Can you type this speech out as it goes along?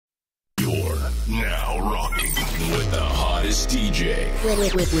Now rocking with the hottest DJ.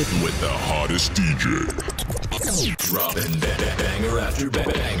 With the hottest DJ. Dropping banger after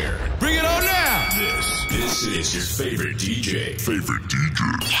banger. Bring it on now! This is your favorite DJ.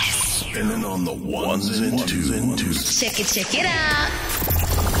 Yes. And then on the ones and twos. Check it out.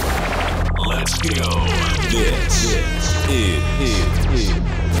 Let's go. This is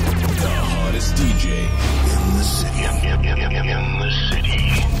the hottest DJ in the city.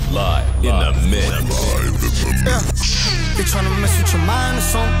 Live in the mix. They tryna mess with your mind or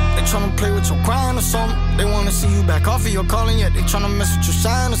something. They tryna play with your grind or something. They wanna see you back off of your calling, yet they tryna mess with your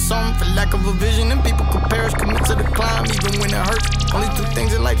shine or something. For lack of a vision, and people could perish, commit to the climb, even when it hurts. Only two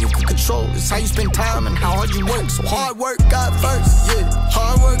things in life you can control is how you spend time and how hard you work. So hard work, God first, yeah.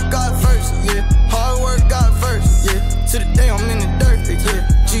 Hard work, God first, yeah. Hard work, God first, yeah. To the day I'm in the dirt, yeah.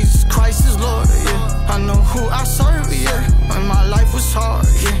 Jesus Christ is Lord, yeah. I know who I serve, yeah. When my life was hard,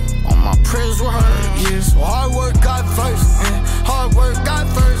 yeah. All my prayers were heard, yeah. So hard work, God first, yeah. Hard work, God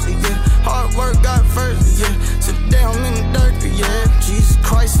first, yeah. Hard work, God first, yeah. Today I'm in the dirt, yeah. Jesus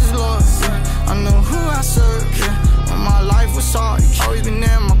Christ is Lord, yeah. I know who I serve, yeah. When my life was hard, always been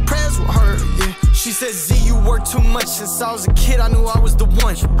there, my prayers were heard, yeah. She said, Z, you work too much. Since I was a kid, I knew I was the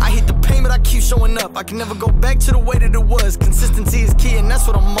one. I hit the pain, but I keep showing up. I can never go back to the way that it was. Consistency is key, and that's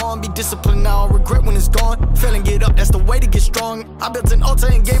what I'm on. Be disciplined now, I'll regret when it's gone. Fail and get up, that's the way to get strong. I built an altar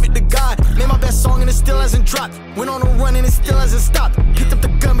and gave it to God. Made my best song and it still hasn't dropped. Went on a run and it still hasn't stopped. Picked up the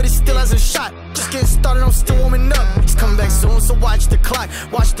gun, but it still hasn't shot. Just getting started, I'm still warming up. It's coming back soon, so watch the clock.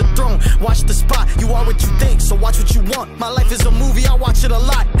 Watch the throne, watch the spot. You are what you think, so watch what you want. My life is a movie, I watch it a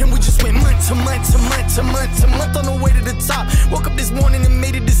lot. And we just went month to month to month to month to month on the way to the top. Woke up this morning and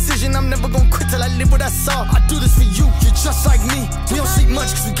made a decision. I'm never gonna quit till I live what I saw. I do this for you, you're just like me. We don't seek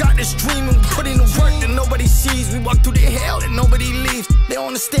much cause we got this dream. And we put in the work that nobody sees. We walk through the hell that nobody leaves. They don't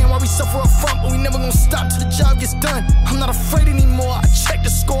understand why we suffer up front, but we never gonna stop till the job gets done. I'm not afraid anymore, I check the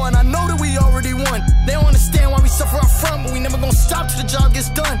score and I know that we already won. They don't understand why we suffer up front, but we never gonna stop till the job gets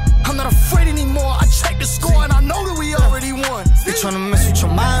done. I'm not afraid anymore, I check the score and I know that we already won. They tryna mess with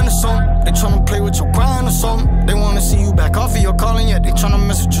your mind or something. They tryna play with your grind or something. They wanna see you back off of your calling, yet they tryna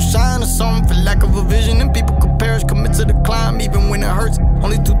mess with your shine or something. For lack of a vision, and people could perish, commit to the climb, even when it hurts.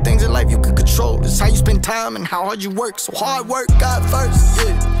 Only two things in life you can control is how you spend time and how hard you work. So hard work, God first,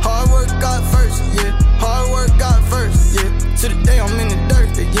 yeah. Hard work, God first, yeah. Hard work, God first, yeah. To the day I'm in the dirt,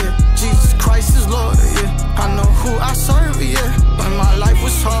 yeah. Jesus Christ is Lord, yeah. I know who I serve, yeah. When my life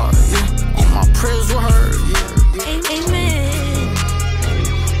was hard, yeah. All my prayers were heard, yeah. Amen.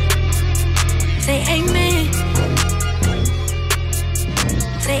 Say amen.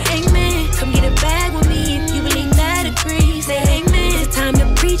 Say amen. Come get a bag with me if you believe that agree. Say amen. It's time to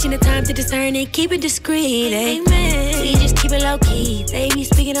preach and it's time to discern and keep it discreet. Amen. We just keep it low key. They be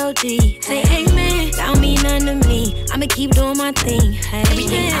speaking OD. Say amen. That don't mean nothing to me. I'ma keep doing my thing. Hey.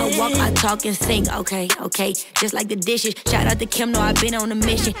 Everything I walk, I talk and sing. Okay. Just like the dishes. Shout out to Kim, know I've been on a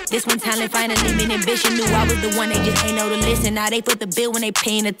mission. This one talent finally been ambition. Knew I was the one, they just ain't know to listen. Now they put the bill when they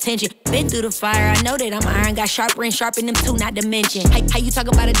paying attention. Been through the fire, I know that I'm iron. Got sharper and sharper them too, not to mention. How you talk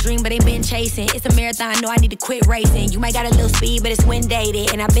about a dream, but ain't been chasing. It's a marathon, know I need to quit racing. You might got a little speed, but it's wind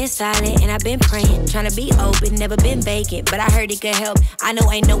dated. And I've been silent, and I've been praying. Trying to be open, never been vacant. But I heard it could help. I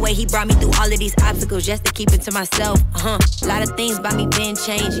know ain't no way he brought me through all of these obstacles just to keep it to myself. A lot of things by me been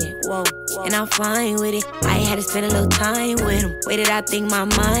changing. Whoa, and I'm fine with it. I ain't had to spend a little time with him. Waited, I think my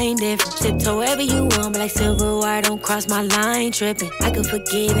mind different. Tiptoe wherever you want, but like silver wire, don't cross my line tripping. I could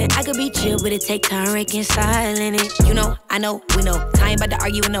forgive it, I could be chill, but it take time reconciling it. You know, I know, we know. I ain't about to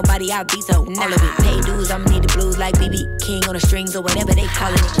argue with nobody, I veto all of it. Pay dues, I'ma need the blues like BB King on the strings or whatever they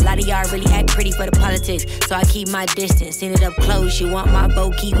callin' it. A lot of y'all really act pretty for the politics, so I keep my distance. Seen it up close, you want my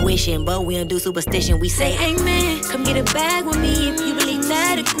vote, keep wishing, but we don't do superstition, we say amen. Come get a bag with me if you believe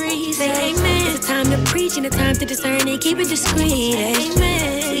that agree. Say amen. It's time to preach and it's time to discern and keep it discreet.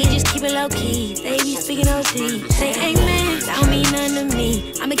 Amen. We just keep it low key. They be speaking OT. Say amen. That don't mean nothing to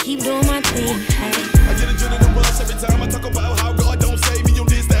me. I'ma keep doing my thing. Hey. I get a drill in the rush every time I talk about how God don't save me on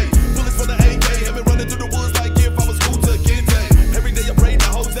this day. Bullets for the AK, have been running through the woods like if I was Scooter Kente. Every day I pray the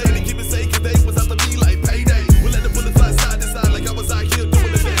whole day to keep it safe, cause they was after me like payday. We let the bullets fly side to side like I was out here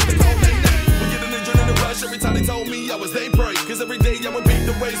doing the thing they call Mayday. We get in the drill in the rush every time they told me I was they pray. Cause every day I would beat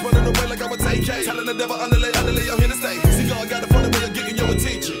the race, running away like I would take K. Telling the devil underlay, I'm here to stay. See God got a funny way of getting your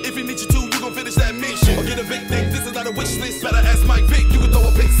attention. If he needs you to, you gon' finish that mission. Or get a big thing, this is not a wish list. Better ask Mike Vick, you can throw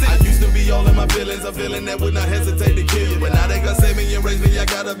a pick six. I used to be all in my feelings, I feeling that would not hesitate to kill you. But now they gon' save me and raise me, I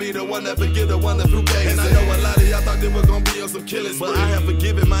gotta be the one that forgive the one that flew gave. And I know a lot of y'all thought they were gonna be on some killers, but I have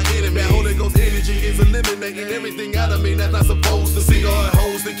forgiven my enemy. That Holy Ghost energy is eliminating everything out of me that's not supposed to see. God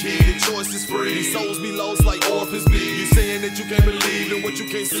holds the key, the choice is free. These souls be lost like orphans be. You saying that you can't believe in what you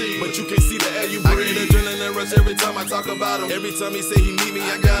can't see, but you can't see the air you breathe. I get adrenaline rush every time I talk about him. Every time he say he need me,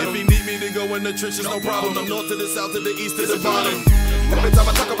 I got him. If he need me to go in the trenches, no problem. From north to the south to the east to the bottom. Every time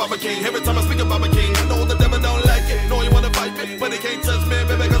I talk about my king, every time I speak about my king, I know the devil don't like it. Know he wanna fight me, but he can't touch me,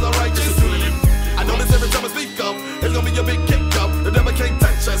 baby, cause I'm righteous. I know this every time I speak up, it's gonna be a big kick up. The devil can't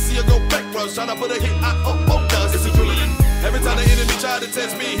touch us, see you go back rush, tryna put a hit, I us. It's a feeling. Every time the enemy try to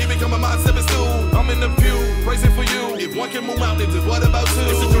test me, he become a mind seven stool. I'm in the pew, praising for you. If one can move mountains, then what about two?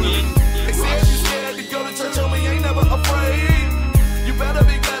 It's a feeling. They say if you scared to go to church, homie, ain't never afraid. You better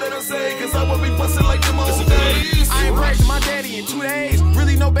be glad that I'm saved, cause I will be bustin' like them old days. I ain't prayed to my daddy in 2 days.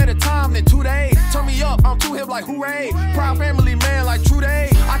 Really no better time than 2 days. Turn me up, I'm too hip like hooray. Proud family man like True Day.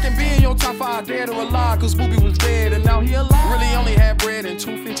 I can be in your top 5 dead or alive, cause Booby was dead and now he alive. Really only had bread and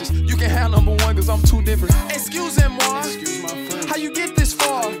 2 fishes. You can have number 1 cause I'm too different. Excuse-moi, how you get this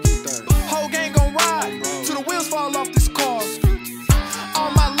far? Whole gang gon' ride till the wheels fall off this car.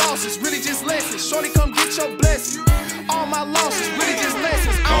 All my losses really just lessons. Shorty come get your blessing. All my losses really just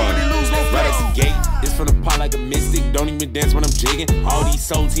lessons. I don't really lose no right off the gate, it's from the pot like a mystic. Don't even dance when I'm jigging. All these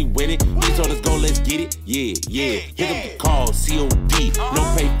souls he winning. He told us go, let's get it. Yeah, yeah. Hit up the call, COD.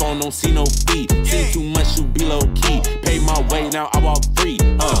 No pay phone, don't see no fee. See too much, you be low key. Pay my way, now I walk free.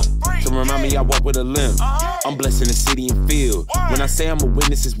 To remind me, I walk with a limp. I'm blessing the city and field. When I say I'm a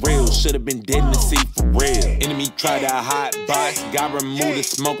witness, it's real. Should've been dead in the sea for real. Enemy tried to hot box. God removed the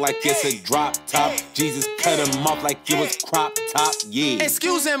smoke like it's a drop top. Jesus cut him off like it was crop top. Yeah.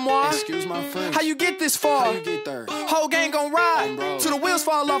 Excuse-moi, Excuse my friend. how you get this far? How you get there? Whole gang gon' ride till the wheels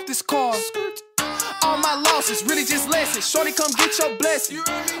fall off this car. All my losses really just lessons. Shorty come get your blessing.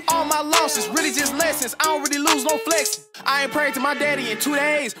 All my losses really just lessons. I don't really lose no flexing. I ain't prayed to my daddy in 2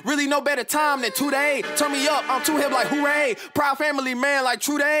 days. Really no better time than 2 days. Turn me up, I'm too hip like hooray. Proud family man like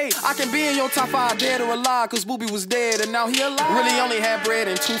True Day. I can be in your top 5 dead or alive, cause Booby was dead and now he alive. Really only had bread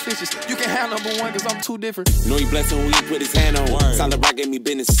and 2 fishes. You can have number 1 cause I'm too different. Know he blessing when he put his hand on. Solid rock gave me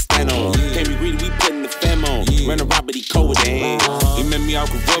business to stand on. Can't be greedy, we putting the fam on. Run a rob, but he cold with the hand. He met me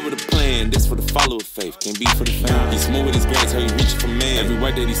out with the plan. This for the follower of faith, can't be for the fam. He smooth with his grace, how he reaching for man. Every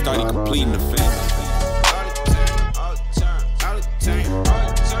work that he started, completing the fence.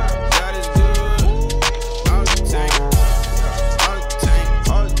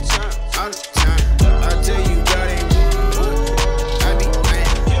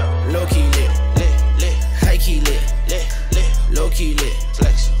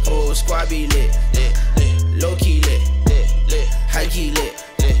 Squad be lit, low key lit, high key lit,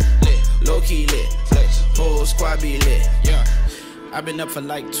 low key lit, whole squad be lit. Yeah, I've been up for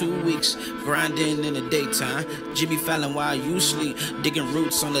like 2 weeks, grinding in the daytime. Jimmy Fallon while you sleep, digging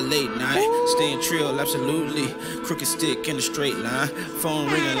roots on the late night. Staying trill, absolutely. Crooked stick in a straight line. Phone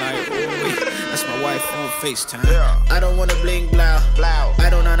ringing like, oh wait, that's my wife on FaceTime. Yeah. I don't wanna bling blow. I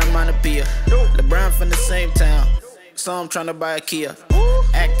don't onomatopoeia. LeBron from the same town, so I'm tryna buy a Kia.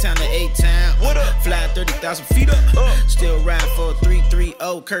 Act town to A-town, fly 30,000 feet up. Still ride for a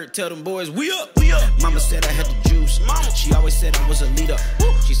 330. Kurt, tell them boys, we up. Mama said I had the juice. She always said I was a leader.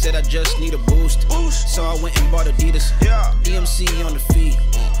 She said I just need a boost. So I went and bought Adidas. DMC on the feet.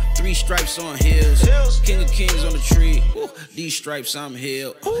 3 stripes on heels. King of kings on the tree. These stripes I'm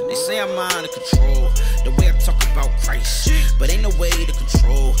healed. They say I'm out of control, the way I talk about Christ, but ain't no way to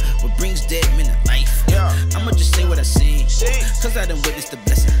control what brings dead men to life. I'ma just say what I seen, cause I done witnessed the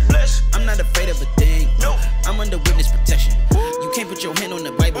blessing. I'm not afraid of a thing. I'm under witness protection. You can't put your hand on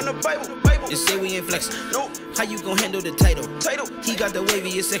the Bible and say we ain't flexing. How you gon' handle the title? He got the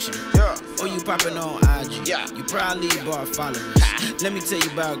waviest section. Or you popping on IG. You probably bought followers. Let me tell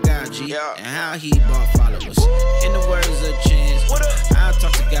you about God, G, and how he bought followers. In the words of Chance, I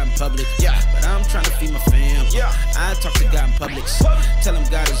talk to God in public, but I'm trying to feed my fam. I talk to God in public, tell him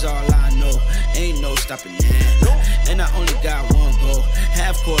God is all I know. Ain't no stopping that. And I only got one goal,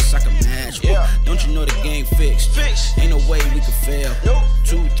 half course I can match. Don't you know the game fixed? Ain't no way we could fail.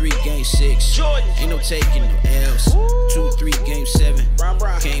 2-3 game 6, ain't no taking no L's. 2-3 game 7,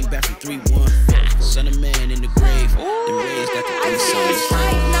 came back from 3-1. Son of man in the grave, then raised at the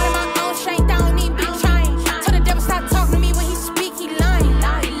inside. Not in my own strength, I don't need be trying. Tell the devil stop talking to me when he speak, he lying.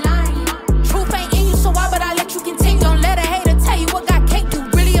 Truth ain't in you, so why would I let you continue? Don't let a hater tell you what God can't do.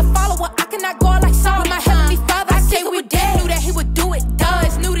 Really a follower, I cannot go like Saul. My heavenly Father, I say we were dead. Knew that he would do it,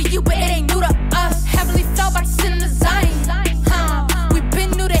 does. New to you, but it ain't new to us. Heavenly fell by the sin of Zion. We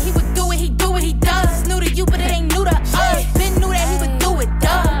been knew that he would do it, he do what he does.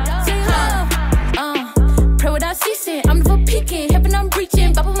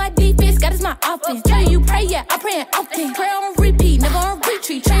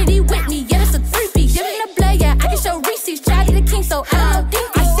 infinity with me, yeah, that's a 3-piece. Give him the blade, yeah, I can show receipts. Try to the king, so I don't know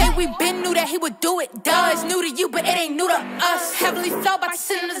deep. I said we been knew that he would do it. Duh, it's new to you, but it ain't new to us. Heavily felt about to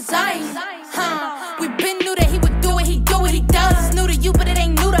sit in the Zion. We been knew that he would do it, he do it, he does. It's new to you, but it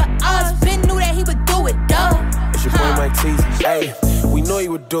ain't new to us. Been knew that he would do it, duh. It's your boy Mike Teasy. Hey, we know he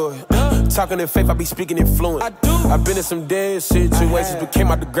would do it. Talking in faith, I be speaking in fluent. I've been in some dead situations, but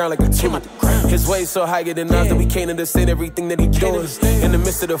came out the ground like a tumor. His ways so higher than us that we can't understand everything that he doing. In the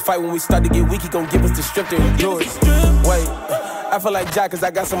midst of the fight, when we start to get weak, he gon' give us the strength to endure it. Wait, I feel like Jack, cause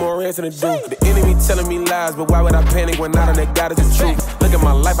I got some more answer to do. The enemy telling me lies, but why would I panic when out of that God is the truth? Look at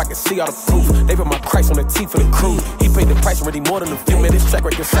my life, I can see all the proof. They put my Christ on the teeth for the crew. He paid the price already more than a few. Man, this track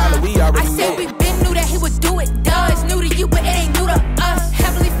record solid, we already know. I said we been knew that he would do it. Duh, it's new to you, but it ain't new to us.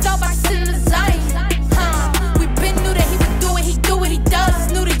 Heavily felt by sitting in the Zion. We been knew that he would do it, he do it, he does.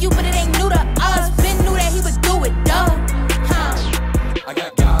 It's new to you, but it ain't new to us. Been knew that he would do it, duh. I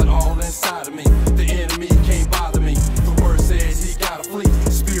got God all inside of me. The enemy can't bother me. The word says he gotta flee.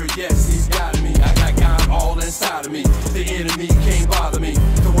 Spirit, yes, he's got me. I got God all inside of me. The enemy can't bother me.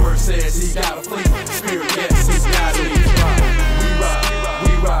 The word says he gotta flee. Spirit, yes, he's got me. We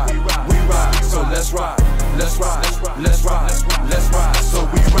ride, we ride, we ride. So let's ride, let's ride, let's ride, let's ride. So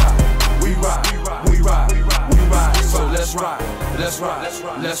we ride, we ride, we ride, we ride. So let's ride, let's ride,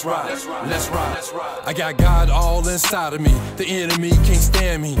 let's ride, let's ride. I got God all inside of me. The enemy can't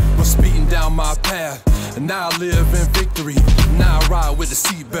stand me. Was speeding down my path. And now I live in victory. Now I ride with the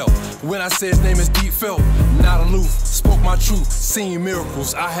seatbelt. When I say his name is deep felt, not aloof. Spoke my truth, seen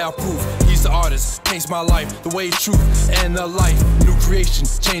miracles, I have proof. He's the artist, changed my life. The way, truth, and the life. New creation,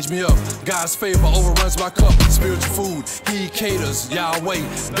 changed me up. God's favor overruns my cup. Spiritual food, he caters. Yahweh,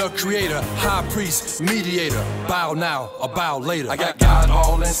 the creator, high priest, mediator. Bow now or bow later. I got God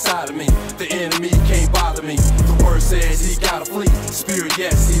all inside of me. The enemy can't bother me. The word says he gotta flee. Spirit,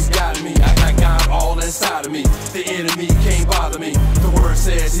 yes, he's got me. I got God all inside of me. The enemy can't bother me. The word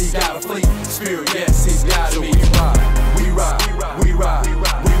says he gotta flee. Spirit, yes, he's got me. We ride, we ride,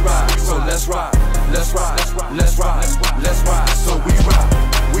 we ride. So let's ride, let's ride, let's ride, let's ride. So we ride,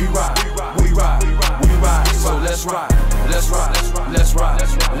 we ride, we ride, we ride. So let's ride, let's ride, let's ride,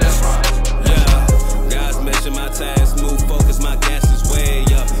 let's ride. Yeah, God's mission, my task, move focus, my gas is way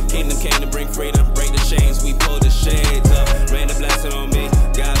up. Kingdom came to bring freedom, break the chains, we pull the shades up. Rain a blessing on me,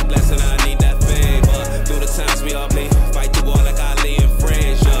 God's blessing, I need that favor. Through the times we all bleed, fight the war like Ali and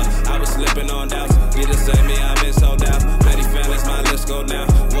Frazier. I was slipping on doubts, did the same me, I've been sold out. Many feelings, my list go down.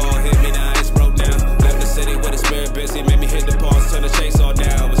 Wall hit me, now it's broke down. Left the city with the spirit busy, made me hit the pause, turn the chase all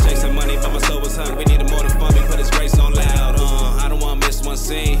down. Was chasing money, but my soul was hungry, needed more than fun, me put his grace on loud. I don't wanna miss one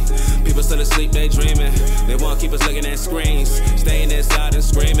scene. People still asleep, they dreaming. They wanna keep us looking at screens, staying inside and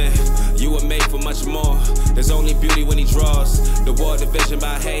screaming. You were made for much more. There's only beauty when he draws. The war division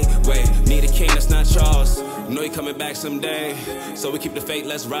by hate. Wait, need a king that's not Charles. Know he coming back someday, so we keep the faith,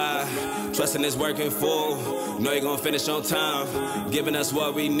 let's ride. Trusting is working full. Know he gonna finish on time, giving us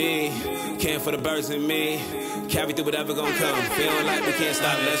what we need. Caring for the birds and me. Carry through whatever gon' come. Feeling like we can't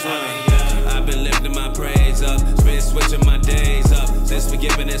stop, let's run. I've been lifting my praise up, been switching my days up. Since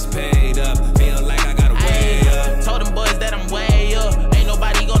forgiveness paid up, feel like I got a way up. Told them boys that I'm way up. Ain't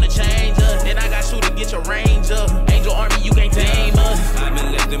nobody gonna change us. Then I got you to get your range up. Angel army, you can't tame us. I've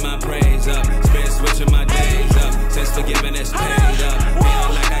been lifting my praise up, been switching my days up. Since forgiveness paid up, feel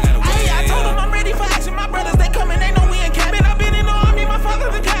like I got a way up. I told them I'm ready for action. My brothers, they coming, they know we in cabin. I've been in the army, my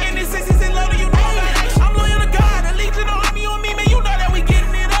father's a cat. And this 60s and loaded, you know that. I'm loyal to God, a legion of army on me, man, you know that we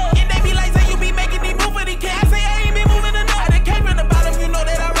getting it up. And they be like, say you be making me move for the cat. I say I ain't been moving enough. I done came from the bottom, you know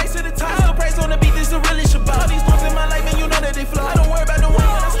that I race to the top. Still praise on the beat, this is really Shabbat. All these storms in my life, and you know that they flow. I don't worry about the one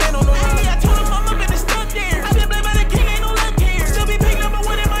when I stand on the road. I told them I'm up in the stuck there. I been blamed by the king, ain't no luck here. Still be picked up, but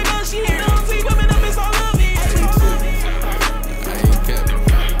one in my lunch here. Don't see women up, it's all love here. I ain't capping.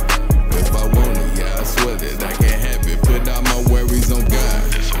 If I want it, yeah, I swear that I can have it. Put all my worries on God.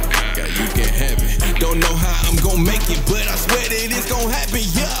 God, you can have it. Don't know how I'm gonna make it, but I swear that it's gonna happen,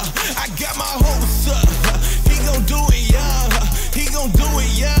 yeah. I got my hopes up. He gon' do it, yeah. He gon' do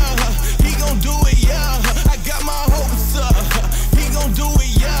it, yeah. He gon' do it, yeah. I got my hopes up. He gon' do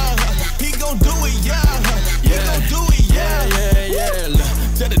it, yeah. He gon' do it, yeah. He gon' do it, yeah. Look,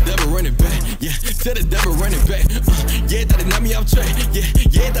 tell the devil run it back, yeah. Tell the devil run it back. Yeah, thought they knocked me off track,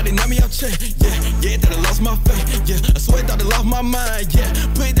 yeah. Thought they knocked me off track, yeah. Thought I lost my faith, yeah. I swear thought I lost my mind, yeah.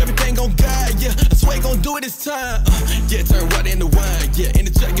 Put everything on God, yeah. I swear he gon' do it this time, yeah. Turn water into wine, yeah. In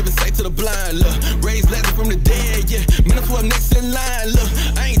the track, give it sight to the blind, look. Raise Lazarus from the dead, yeah. Man, that's who I'm next in line, look.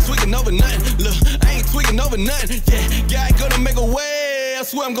 I ain't tweaking over nothing, look. I ain't tweaking over nothing, yeah. God gonna make a way.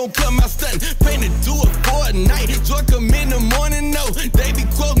 swear I'm gon' come out stunting. Pain to do it for a night. Joy come in the morning, no. They be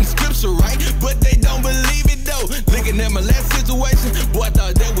quoting scripture, right? But they don't believe it, though. Looking at my last situation, boy, I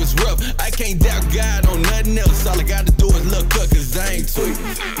thought that was rough. I can't doubt God on nothing else. All I gotta do is look up, cause I ain't tweaking.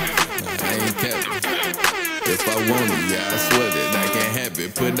 I ain't capping. If I want it, yeah, I swear that I can have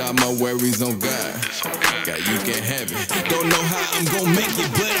it. Put all my worries on God. God, you can have it. Don't know how I'm gon' make it,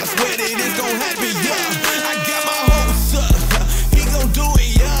 but I swear that it's gon' happen, yeah. I got my hopes up. He gon' do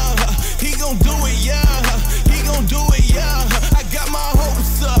it, yeah. He gon' do it, yeah. He gon' do it, yeah. I got my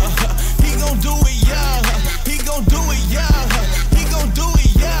hopes up. He gon' do it, yeah. He gon' do it, yeah. He gon' do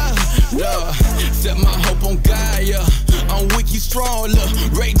it, yeah. Set my hope on God, yeah. I'm weak, you strong, look.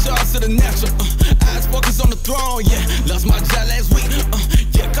 Ray Charles to the natural. Eyes focus on the throne, yeah. Lost my job last week,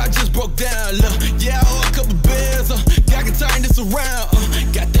 yeah. Car just broke down, look. Yeah, I owe a couple bills, God can turn this around,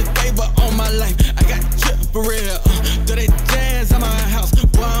 Got that favor on my life. I got drip for real, Throw that jazz at my house.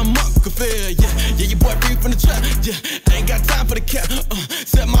 Boy, I'm up, can feel, yeah. Yeah, your boy free from the trap, yeah. I ain't got time for the cap,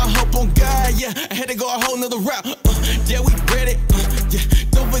 Set my hope on God, yeah. I had to go a whole nother route, yeah, we ready, yeah.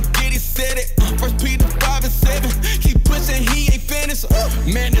 Don't forget he said it, 1 Peter 5:7. Keep pushing, he ain't finished,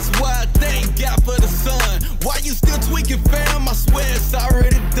 Man, that's why I thank God for the sun. Why you still tweaking, fam? I swear it's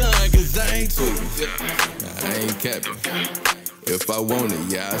already done, cause I ain't tweaking. I ain't capping. If I want it,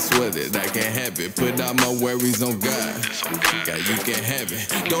 yeah, I swear that I can have it. Put all my worries on God. God, you can have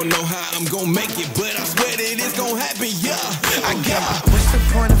it. Don't know how I'm gon' make it, but I swear that it's gon' happen, yeah. I got my... What's the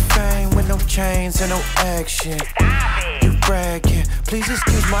point of fame with no chains and no action? You bragging, please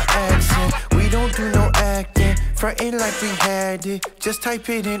excuse my accent. We don't do no acting, frontin' like we had it. Just type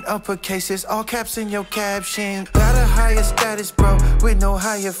it in uppercases, all caps in your caption. Got a higher status, bro, with no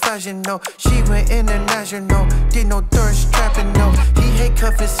higher fashion, no. She went international, did no thirst trapping, no. He hate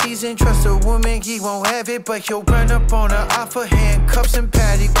cuffing season, trust a woman, he won't have it. But he'll run up on her, offer handcuffs and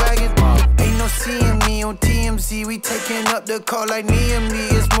paddy wagons. Ain't no seeing me on TMZ, we taking up the call like Lee.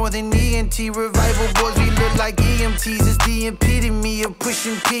 It's more than ENT, revival boys, we look like EMTs. It's DMP to me, you're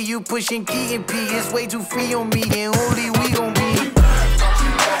pushing P, you pushing Key and P. It's way too free on me, and only we gon' be.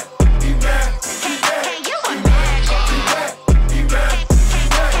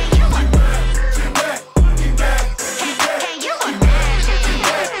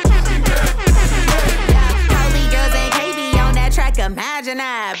 Imagine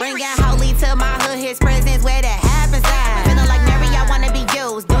I bring out Holy to my hood, his presence where that happens at. Feeling like Mary, I wanna be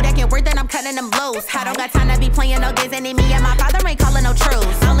used. Do that can work, then I'm cutting them loose. I don't got time to be playing no games, and me and my father ain't calling no truce.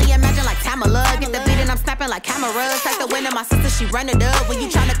 Only imagine like Tamala, get the beat and I'm snapping like cameras. Like the winner, my sister, she run it up. When you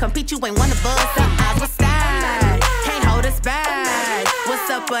tryna compete, you ain't one of us. So I was side, can't hold us back. What's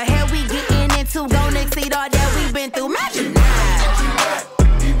up ahead, we getting into, gon' exceed all that we been through. Imagine that.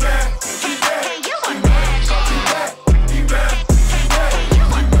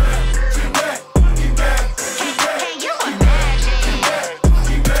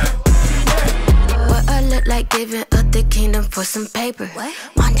 Like giving up the kingdom for some paper. What?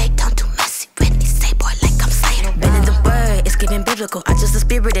 One day don't do messy with me, say boy like I'm saying. Been in the word, it's giving biblical. I just the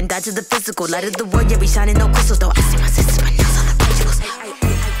spirit and die to the physical. Light of the world, yeah, we shining no crystals though. I see my sisters, my nails on the visuals.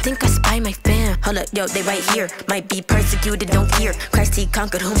 Think I spy my fam. Hold up, yo, they right here. Might be persecuted, don't fear. Christ he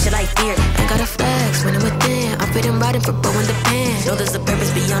conquered, whom shall I fear? Ain't got a flex, winning within. I'm fitting riding for bow in the pen. Know there's a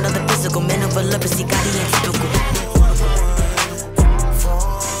purpose beyond all the physical. Man over leprosy, God he ain't typical.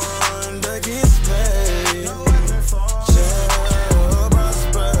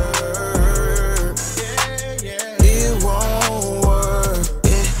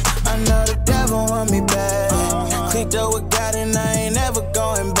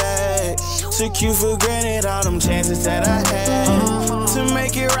 Took you for granted, all them chances that I had. To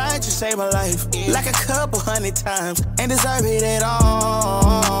make it right, you saved my life like a couple 100 times. Ain't deserve it at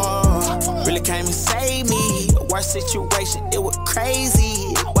all. Really came and saved me. Worst situation, it was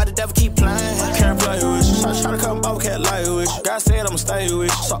crazy. Why the devil keep playing? Can't play with you. Try to come over, can't lie with you. God said I'ma stay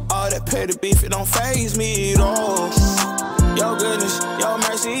with you. So all that petty beef, it don't faze me at all. Your goodness, your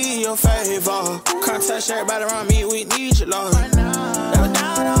mercy, your favor. Can't touch everybody around me, we need you, Lord. Never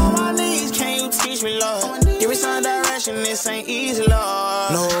down on my knees, can you teach me, Lord? Give me some direction, this ain't easy,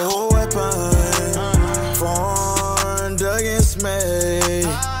 Lord. No weapon formed against me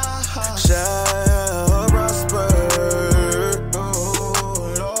shall prosper.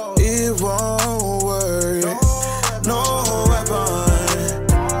 It won't work. No weapon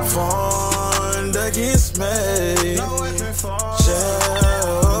formed against me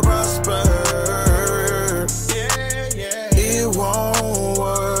shall prosper. It won't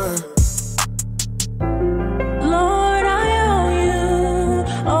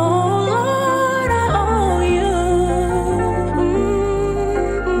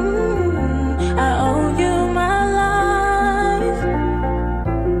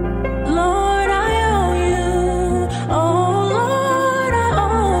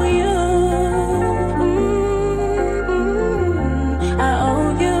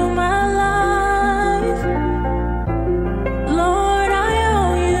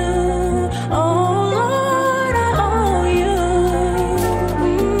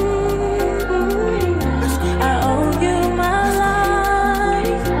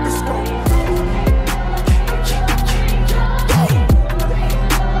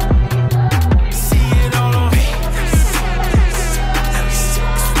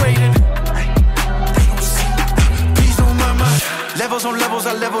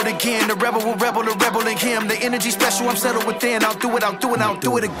again. The rebel will rebel, the rebel in him. The energy special, I'm settled within. I'll do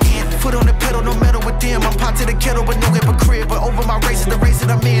it again. Foot on the pedal, no metal with them. I'm pot to the kettle, but no hypocrite. But over my race is the race that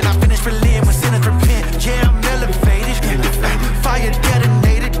I'm in. I finished for Lynn when sinners repent. Yeah, I'm elevated. Fire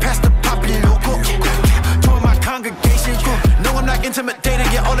detonated, past the poppin' local. Join my congregation. No, I'm not intimidated.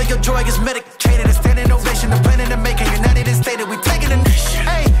 Yeah, all of your joy is medicated. A standing ovation, the plan in the making. United and stated, we taking it.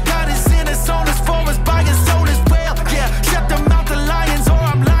 Hey, God is in us, on us, for us, by his soul as well. Yeah, shut them out the lions, or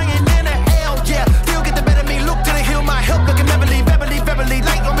I'm lying in a hell. Yeah, still get the better me. Look to the hill, my help looking Beverly, Beverly, Beverly.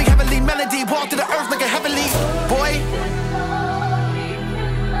 Light on me heavily, melody. Walk to the earth like a heavenly boy.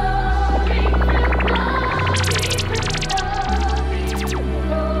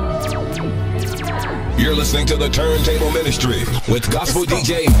 You're listening to the Turntable Ministry with gospel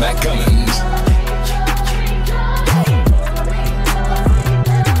DJ Matt Cummins.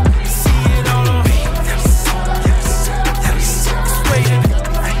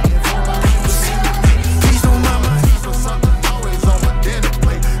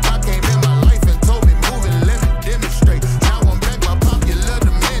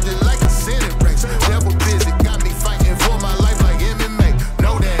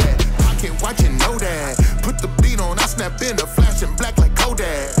 In a flashing black like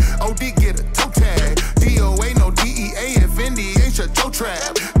Kodak. OD get a toe tag. DOA no DEA if NDA shut your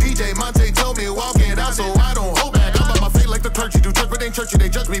trap. DJ Monte told me walk it out so I don't hold back. I'm on my feet like the clergy do church, but ain't churchy. They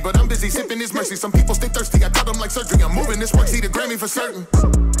judge me, but I'm busy sipping this mercy. Some people stay thirsty. I cut them like surgery. I'm moving this work. See the Grammy for certain.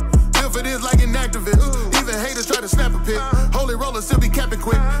 Live it is like an activist. Even haters try to snap a pic. Holy roller still be capping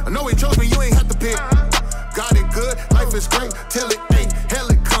quick. I know he chose me. You ain't have to pick. Got it good. Life is great till it ain't. Hell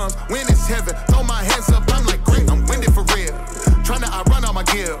it comes when it's heaven. Throw my hands up. I'm like great. I'm winded for real. Tryna outrun all my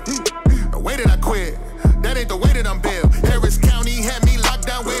gear. The way that I quit, that ain't the way that I'm built. Harris County had me locked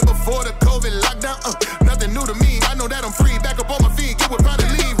down way before the COVID lockdown. Nothing new to me. I know that I'm free. Back up on my feet. Get would probably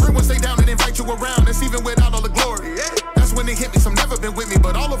leave. Real one stay down and invite you around. That's even without all the glory. That's when they hit me. Some never been with me,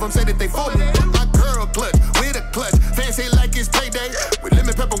 but all of them say that they for me. My girl clutch with a clutch. Fancy like it's payday. With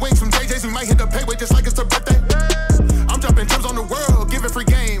lemon pepper wings from JJ's, we might hit the payway just like it's her birthday. I'm dropping gems on the world, giving free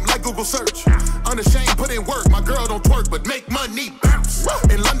game like Google search. Unashamed, put in work. My girl don't twerk, but make money bounce.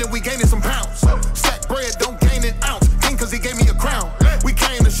 In London, we gaining some pounds. Stack bread, don't gain an ounce. King, cause he gave me a crown. We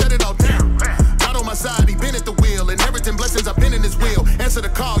came to shut it all down. God on my side, he been at the wheel. Inheriting blessings, I've been in his wheel. Answer the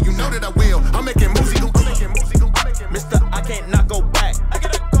call, you know that I will. I'm making moves, Mr. I can't not go back. I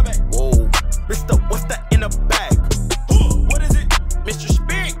gotta go back. Whoa. Mr. What's that in the bag? What is it? Mr.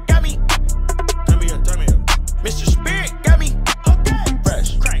 Spirit got me. Turn me up. Mr. Spirit got me. Okay.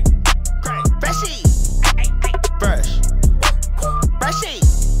 Fresh. Crank. Freshy. Fresh. Freshy.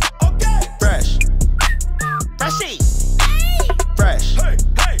 Okay. Fresh. Freshy. Fresh.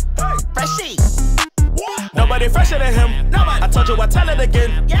 Freshy. Nobody fresher than him. Nobody. I told you, I tell it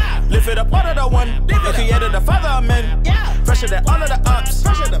again. Yeah. Lift it up, one of the one. The creator, the father of men. Yeah. Fresher than all of the ops.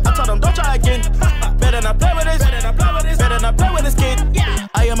 I told them, don't try again. Better not play with this. Better not play with this kid. Yeah.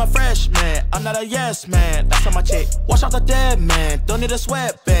 I am a fresh man. I'm not a yes man. That's on my chick. Wash off the dead man. Don't need a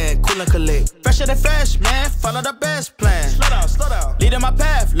sweatband. Cool and collect. Fresher than fresh man. Follow the best plan. Slow down. Leading my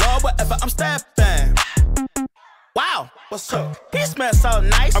path, Lord, wherever I'm stepping. Wow, what's up? He smells so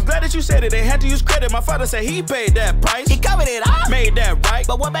nice. I'm glad that you said it. They had to use credit. My father said he paid that price. He covered it all. Made that right.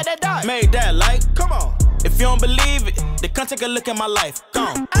 But what about that dog? Made that like. Come on. If you don't believe it, then come take a look at my life.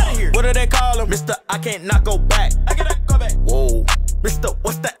 Come out of here. What do they call him? Mr. I can't not go back. I cannot go back. Whoa. Mr.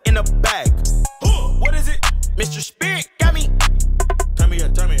 What's that in the bag? What is it? Mr. Spirit got me. Turn me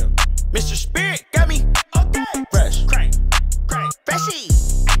up. Mr. Spirit got me. Okay. Fresh. Crank. Freshy.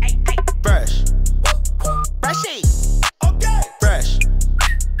 Fresh. Freshy. Okay. Fresh.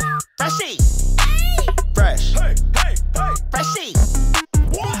 Freshy. Fresh. Freshy.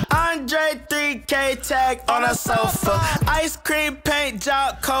 Andre 3K tag on a sofa. Ice cream paint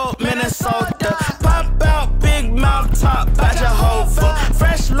job coat Minnesota. Pop out big mouth top by Jehovah.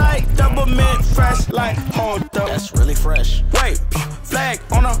 Fresh like double mint, fresh like hold up. That's really fresh. Wait, flag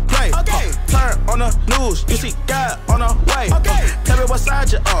on a plate. Okay. Turn on the news, you see God on the way. Okay. Tell me what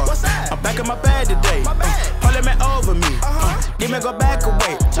side you on. What side? I'm back in my bed today. My bed. Holding me over me. Give me go back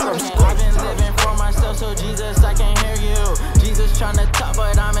away. Tell them I've been living for myself, so Jesus, I can't hear you. Jesus tryna talk,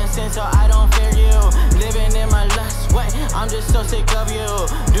 but I'm in sin, so I don't fear you. Living in my lust way, I'm just so sick of you.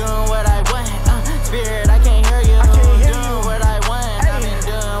 Doing what I want, Spirit, I can't hear you. Doing what I want, I've been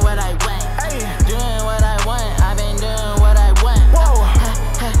doing what I want. Doing what I want, I've been doing what I want.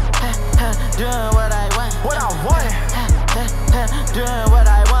 Doing what I want. Doing what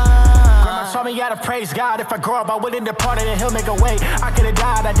I want. taught me how to praise God. If I grow up, I'm willing to pardon and he'll make a way. I could've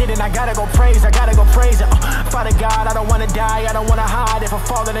died, I didn't, I gotta go praise, I gotta go praise it. Father God, I don't wanna die, I don't wanna hide. If I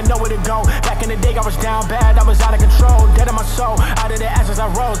fall, then I know where to go. Back in the day, I was down bad, I was out of control. Dead in my soul, out of the ashes I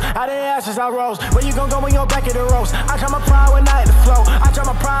rose. Out of the ashes I rose. Where you gon' go when you're back in the roast? I try my pride when I let it flow. I try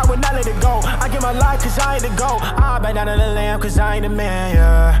my pride when I let it go. I give my life cause I ain't the go. I bend down to the lamb cause I ain't the man,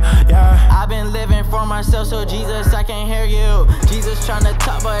 yeah. I've been living for myself, so Jesus, I can't hear you. Jesus tryna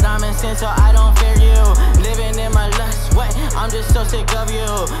talk, but I'm in sin, so I don't fear you. Living in my lust way, I'm just so sick of you.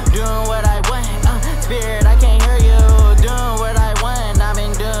 Doing what I want, Spirit, I can't hear you. Doing what I want, I've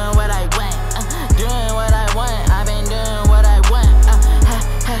been doing what I want. Doing what I want, I've been doing what I want.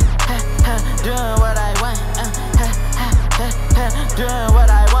 Doing what I want. Doing what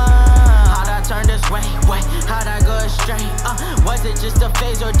I want. How'd I turn this way? How'd I go astray? Was it just a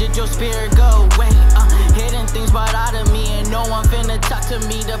phase or did your spirit go away? Hidden things brought out of me and no one finna talk to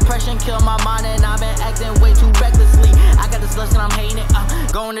me. Depression killed my mind and I've been acting way too recklessly. I got this lust and I'm hating it.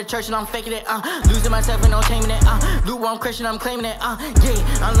 Going to church and I'm faking it. Losing myself and no taming it. Lukewarm Christian, I'm claiming it.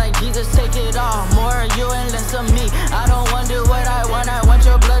 Yeah, I'm like Jesus, take it all. More of you and less of me. I don't want to do what I want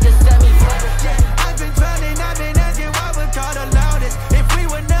your blood to set me free. I've been drowning, I've been asking why we're called the loudest. If we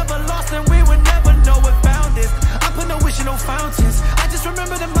were never lost, then we would never know what found us. I put no wish in no fountains. I just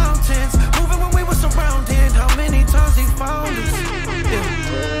remember the mountains, moving when we were surrounded. How many times he found us?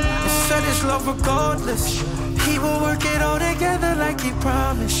 Yeah. And said his love regardless. He will work it all together like he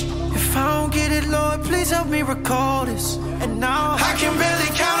promised. If I don't get it, Lord, please help me recall this. And now I can barely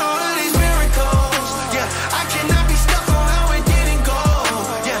count all of these miracles. Yeah, I cannot be stuck on how it didn't go.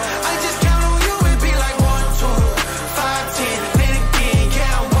 Yeah, I just count on you, it'd be like 1, 2, 5, 10. Then again,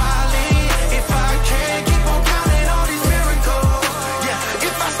 yeah, I'm wildin'. If I can't keep on counting all these miracles. Yeah,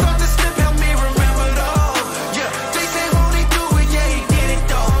 if I start to slip, help me remember though. Yeah, they say won't he do it? Yeah, he did it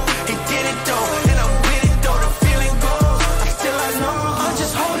though. He did it though. And I'm with it though. The feeling goes. Still I know I'm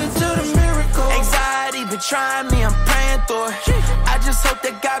just holding to the miracle. Anxiety been trying me, I'm praying through it. I just hope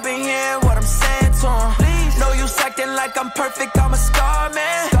that God been hearing what I'm saying to him. Please. No use acting like I'm perfect, I'm a scar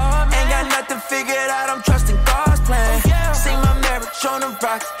man. Ain't got nothing figured out, I'm trusting God's plan. See my marriage on the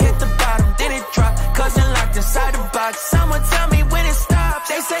rocks, hit the bottom, then it drop. Cousin locked inside the box, someone tell me when it stops.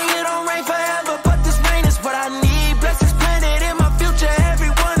 They say it don't rain forever, but this rain is what I need. Blessings planted in my future,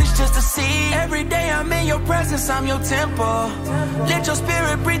 everyone is just a seed. Every day I'm in your presence, I'm your temple. Let your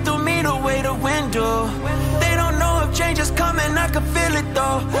spirit breathe through me the way the wind do. They don't know if change is coming, I can feel it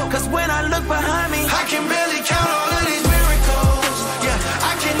though. Cause when I look behind me, I can barely count all of these miracles. Yeah,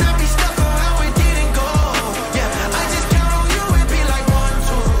 I cannot be stuck on how it didn't go. Yeah, I just count on you, it'd be like 1,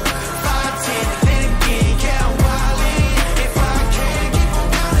 2, 5, 10. Then again, yeah, I'm wildin'. If I can't keep on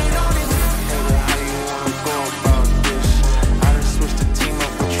counting all these miracles. How you wanna go about this? I done switched the team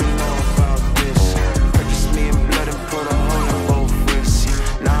up, what you know about this? Purchase me in blood and put a hole in both wrists.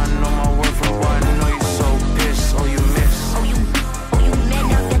 Now I know my worth and why I know you so pissed. Oh, you miss. Oh, you mad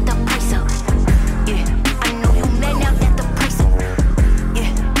now that the price up. Yeah, I know you mad now that the price up.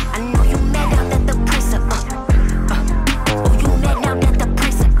 Yeah, I know you mad now that the price up. Oh, you mad now that the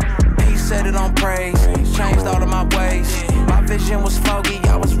price up. He said it on praise, changed all of my ways. My vision was foggy,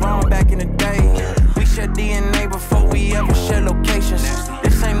 I was wrong back in the day. We share DNA before we ever share locations.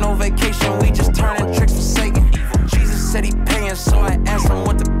 This ain't no vacation, we just turning tricks for Satan. Jesus said he paying, so I asked him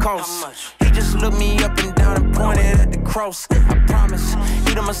what the cost. He just looked me up and down and pointed at the cross. I promise,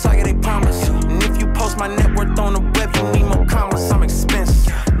 he the Messiah, they promise. And if you post my net worth on the web, you need more comments, I'm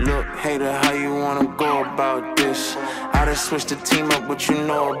expensive. Look, hater, how you wanna go about this? I done switched the team up, what you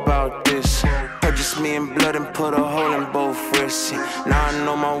know about this? Purchase me in blood and put a hole in both wrists. Now I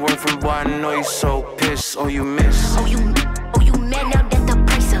know my worth and why I know you so pissed. Oh, you miss. Oh, you mad now that the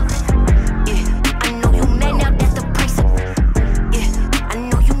price up. Yeah, I know you mad now that the price up. Yeah, I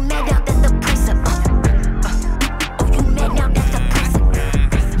know you mad now that the price up. Oh, you mad now that the price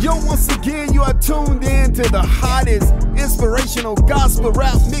up. Yo, once again, you are tuned in to the hottest inspirational gospel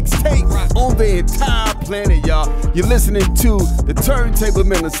rap mixtape on the entire planet, y'all. You're listening to the turntable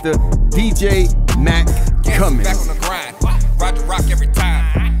minister, DJ Mac Cummins. Back on the grind, Roger Rock every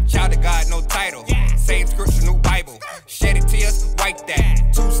time. Child of God, no title. Same scripture, new Bible. Shed tears, wipe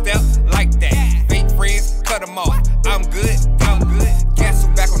that. 2-step, like that. Fake friends, cut them off. I'm good, I'm good. Guess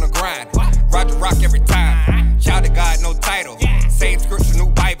who back on the grind? Roger Rock every time. Child of God, no title. Same scripture, new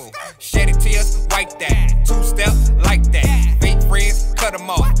Bible. Shed tears, wipe that. 2-step, like that. Fake friends, cut them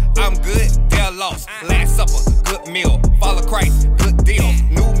off. I'm good, they're lost. Last supper, good meal. Follow Christ, good deal.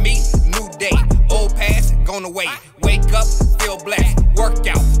 New me, new day. Old past, gone away. Wake up, feel blessed.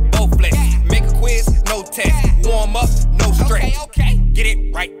 Workout, both blessed. Make a quiz, no test. Warm up, no stress. Okay. Get it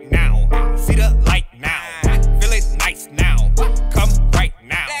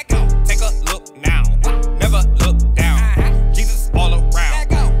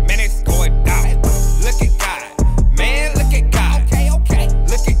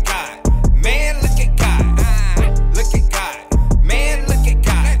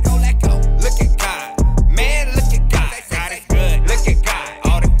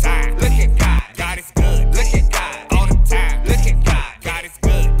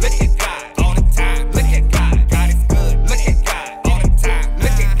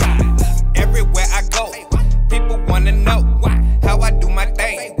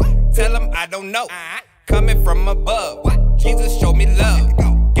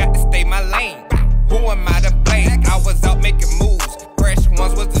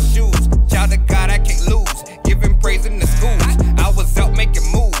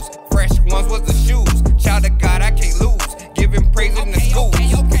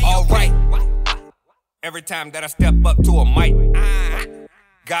every time that I step up to a mic.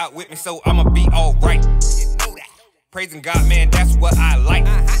 God with me, so I'ma be alright. Praising God, man, that's what I like.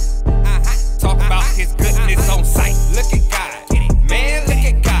 Talk about his goodness on sight. Look at God, man, look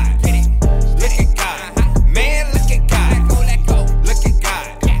at God. Look at God, man, look at God. Look at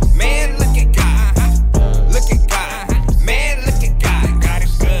God, man, look at God. Look at God, man, look at God. God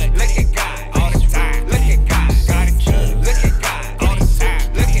is good. Look at God all the time. Look at God, God is good. Look at God all the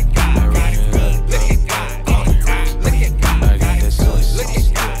time. Look at God, God is good. Look at God all the time. Look at God, God is good. Look at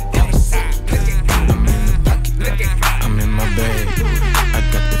God all the time. Look at God. I'm in the pocket. Look at God. I'm in my bag. I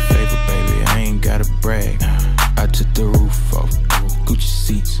got the favor, baby. I ain't gotta brag. I took the roof off, Gucci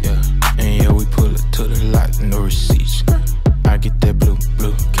seats, yeah. And yeah, we pull it to the lot, no receipts. I get that blue,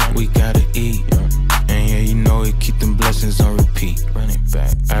 we gotta eat. And yeah, you know it, keep them blessings on repeat. Running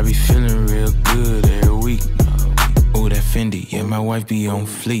back, I be feeling real good every week. Ooh, that Fendi, yeah, my wife be on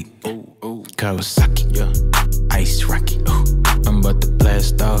fleek. Kawasaki, yeah, ice rocket. I'm about to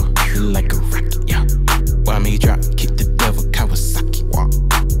blast off like a rocket, yeah. Why me drop, kick the devil, Kawasaki.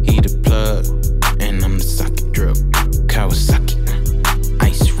 He the plug, and I'm the socket. Drip, Kawasaki,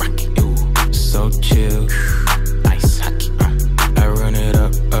 ice rocket. Ooh, so chill, ice hockey. I run it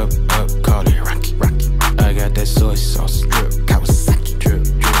up, call it rocky. I got that soy sauce. Drip, Kawasaki. Drip.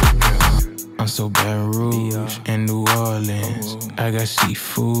 I'm so Baton Rouge and New Orleans. I got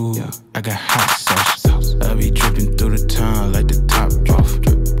seafood, I got hot sauce. I be dripping through the town like the top off.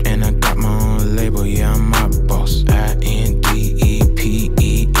 And I got my own label, yeah, I'm my boss. INDEPENDENT.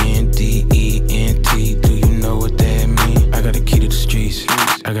 Do you know what that mean? I got a key to the streets,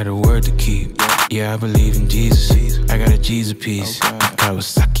 I got a word to keep. Yeah, I believe in Jesus. I got a Jesus piece.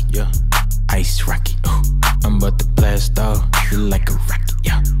 Kawasaki, yeah, ice rocket. I'm about to blast off like a rocket,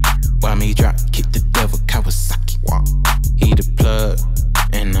 yeah. Why me drop, kick the devil, Kawasaki. He the plug,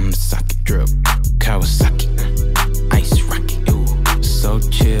 and I'm the socket. Drip, Kawasaki, ice rocket. Ooh, so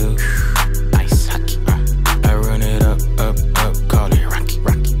chill, ice hockey. I run it up, call it rocky.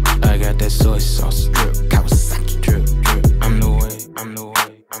 I got that soy sauce. Drip, Kawasaki. Drip. I'm the way, I'm the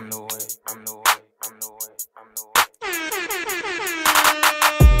way, I'm the way, I'm the way, I'm the way, I'm the way.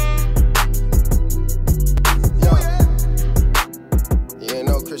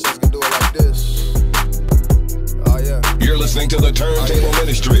 Christians can do it like this. Oh yeah. You're listening to the Turntable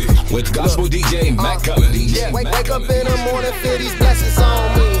Ministry with gospel DJ Matt Cummins. Yeah, wake up in the morning, feel these blessings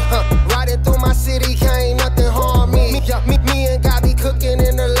on me. Riding through my city, can't nothing harm me. Me and God be cooking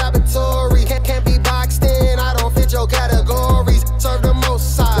in the laboratory. Can't be boxed in, I don't fit your categories. Serve the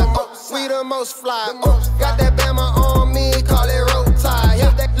most side, we the most fly. Got that Bama on me, call it road tie.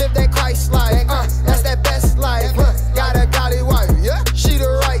 Live that Christ life, that's that best life. Got a godly wife, yeah, she the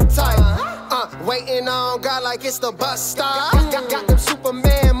right type. Waiting on God like it's the bus stop. Got them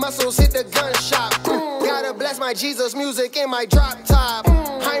Superman muscles, hit the gun shop. Gotta bless my Jesus music in my drop top.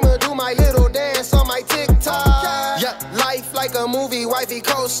 I'ma do my little dance on my TikTok. Yeah, life like a movie, wifey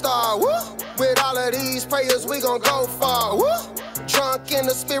co-star. Woo. With all of these prayers, we gon' go far. Woo. Drunk in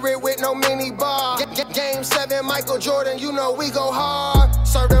the spirit with no mini bar. Game 7, Michael Jordan, you know we go hard.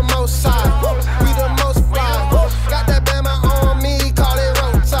 Serve the most side, we the most fly. Got that Bama on me, call it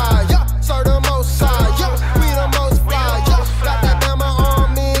road tie. Yeah, serve the most side, yeah, we the most fly. Yeah, got that Bama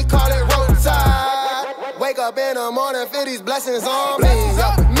on me, call it road tie. Wake up in the morning, feel these blessings on me.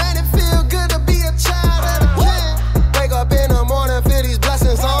 Yeah. Man, it feel good to be a child of the king. Wake up in the morning, feel these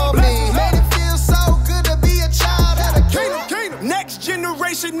blessings on me. Man, it feel so good to be a child of the king. Next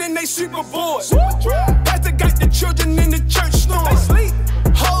generation and they super bored. Pastor got the children in the church snoring.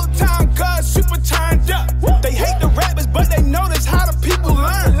 Whole time God super turned up. They hate the rappers, but they notice how the people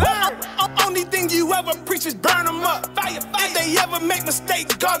learn. Only thing you ever preach is burn them up. If they ever make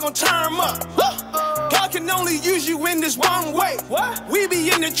mistakes, God gon' turn them up. God can only use you in this one way. We be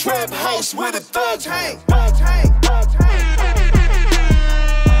in the trap house where the thugs hang.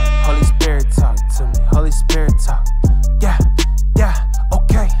 Holy Spirit talk to me. Holy Spirit talk. Yeah,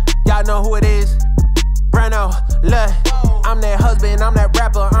 okay. Y'all know who it is. Brano, look. I'm that husband, I'm that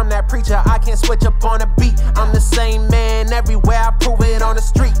rapper, I'm that preacher. I can't switch up on a beat. I'm the same man everywhere, I prove it on the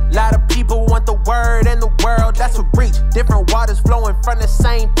street. Lot of people want the word and the world, that's a reach. Different waters flowing from the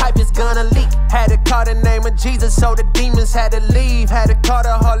same pipe, it's gonna leak. Had to call the name of Jesus, so the demons had to leave. Had to call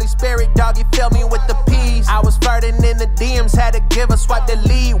the Holy Spirit, dog, you feel me with the peace. I was flirting in the DMs, had to give a swipe the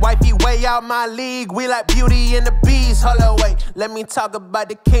lead. Wifey way out my league, we like Beauty and the Beast. Hold on, wait, let me talk about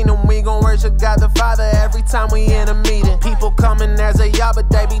the kingdom. We gon' worship God the Father every time we in a meeting. People coming as a y'all, but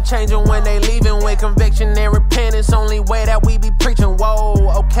they be changing when they leaving. With conviction and repentance, only way that we be preaching. Whoa,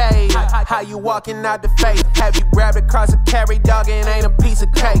 okay. How you walking out the faith? Have you grabbed a cross and carry, dog? It ain't a piece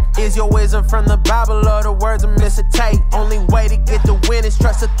of cake. Is your wisdom from the Bible or the words of Mr. Tate? Only way to get the win is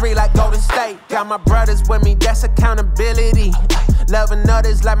trust a 3 like Golden State. Got my brothers with me, that's accountability. Loving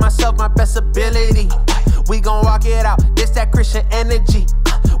others like myself, my best ability. We gon' walk it out, this that Christian energy.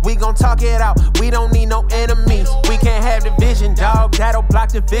 We gon' talk it out, we don't need no enemies. We can't have division, dog, that'll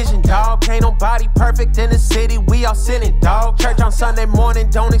block the vision, dog. Ain't nobody perfect in the city, we all sinning, dog. Church on Sunday morning,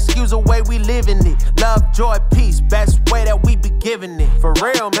 don't excuse the way we living it. Love, joy, peace, best way that we be giving it. For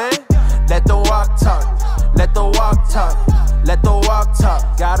real, man. Let the walk talk, let the walk talk, let the walk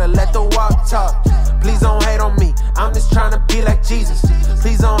talk. Gotta let the walk talk. Please don't hate on me, I'm just trying to be like Jesus.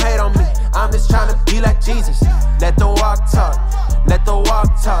 Please don't hate on me, I'm just trying to be like Jesus. Let the walk talk, let the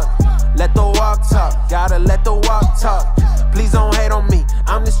walk talk, let the walk talk. Gotta let the walk talk. Please don't hate on me,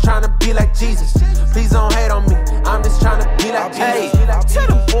 I'm just trying to be like Jesus. Please don't hate on me, I'm just trying to be like Jesus. Hey, tell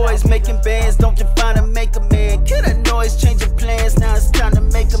them boys making bands, don't define to make a man. Kill that noise, changing plans, now it's time to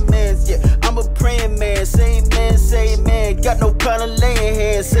make amends. Yeah, I'm a praying man, say amen, say amen. Got no problem laying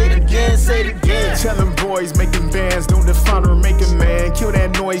hands, say it again, say it again. Tell them boys making bands, don't define or make a man. Kill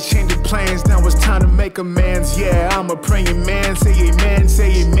that noise, changing plans, now it's time to make amends. Yeah, I'm a praying man, say amen,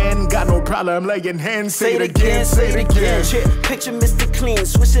 say amen. Got no problem laying hands, say it again, say it again. Picture Mr. Clean,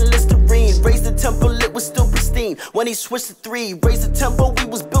 switching Listerine. Raised the tempo, it was still pristine. When he switched to 3, raised the tempo, we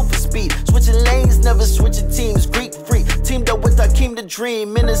was built for speed. Switching lanes, never switching teams. Greek free, teamed up with Hakeem the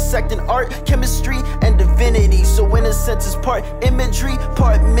Dream. Intersecting art, chemistry, and divinity. So in a sense it's part imagery,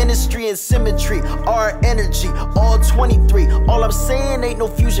 part ministry and symmetry. Our energy, all 23. All I'm saying ain't no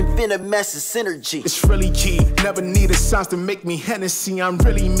fusion, finna mess is synergy. It's really key, never needed signs to make me Hennessy. I'm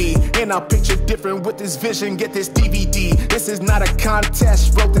really me, and I'll picture different with this vision. Get this DVD, this is not a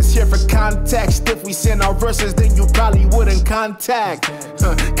contest. Wrote this here for context. If we send our verses, then you probably wouldn't contact.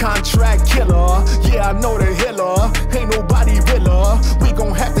 Contract killer, yeah, I know the hiller. Ain't nobody realer. We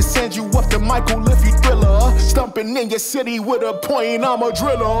gon' have to send you up to Michael if you thriller. Stumping in your city with a point, I'm a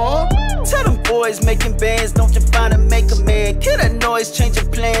driller. Tell them boys making bands, don't define to make a man. Kill that noise,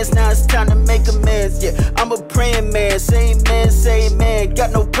 changing plans, now it's time to make amends. Yeah, I'm a praying man, say amen, say amen.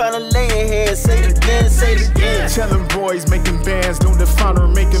 Got no problem laying hands, say it again, say it again. Tell them boys making bands, don't define or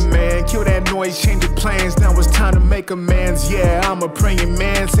make a man. Kill that noise, changing plans, now it's time to make amends. Yeah, I'm a praying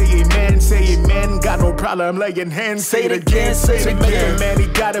man, say amen, say amen. Got no problem laying hands, say it again, say it again. To make a man, he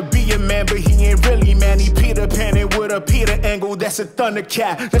gotta be a man, but he ain't really man. He Peter Panning with a Peter angle, that's a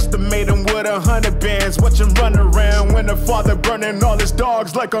Thundercat. That's the made him with 100 bands. Watch him run around when the father burning all his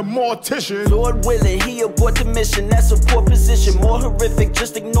dogs like a mortician. Lord willing, he abort the mission, that's a poor position. More horrific,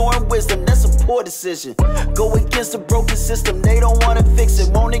 just ignoring wisdom, that's a poor decision. Go against a broken system, they don't wanna fix it.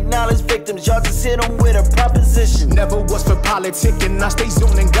 Won't acknowledge victims, y'all just hit them with a proposition. Never was for politicking, I stay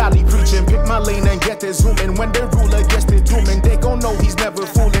zoning, godly preaching. Pick my lane and get this zooming. When the ruler gets the dooming, they gon' know he's never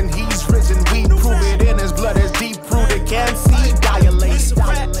fooling. He's risen, we prove it in his blood is deep rooted. Can't see, dilate.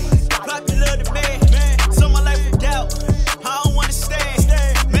 Popular the man, so my life without. I don't wanna stand.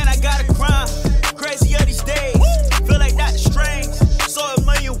 Man, I gotta grind. Crazy of these days. Feel like Dr. Strange. Saw a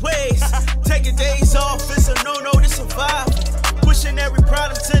million ways. Taking days off, it's a no-no to survive. Pushing every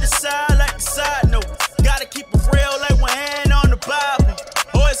problem to the side like a side note. Gotta keep it real like one hand on the Bible.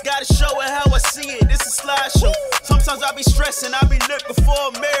 Always gotta show it how I see it. This is a slideshow. Sometimes I be stressing, I be looking for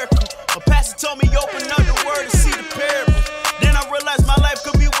a miracle. A pastor told me open up the word and see the parable. Then I realized my life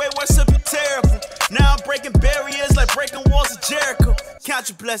could be way worse if it's terrible. Now I'm breaking barriers like breaking walls of Jericho. Count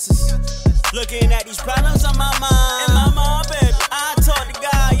your blessings. Looking at these problems on my mind. In my mind, baby. I talk to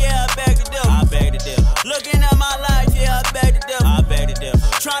God, yeah, I beg to differ. I beg to differ. Looking at my life, yeah, I beg to differ. I beg to differ.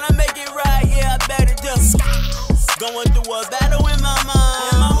 Trying to make it right, yeah, I beg to differ. Going through a battle in my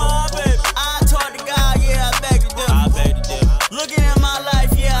mind. In my mind, baby. I talk to God, yeah, I beg to differ. I beg to differ. Looking at my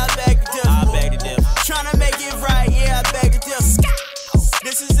life, yeah, I beg to differ. I beg to differ. Trying to make it right, yeah, I beg to differ.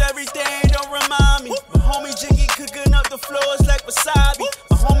 This is everything, don't remind me. My homie Jiggy cooking up the floors like wasabi.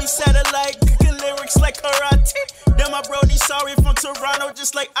 My homie Satellite cooking lyrics like karate. Then my brody sorry from Toronto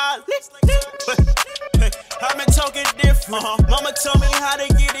just like Ali. I've been talking different. Mama told me how to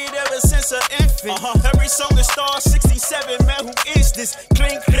get it ever since an infant. Every song is star 67, man, who is this?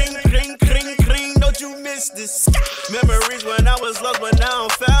 Cling, cling, cling, cling, cling, don't you miss this? Memories when I was lost, but now I'm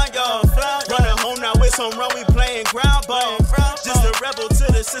found, y'all. Running home now with some run, we playing ground ball. Just a rebel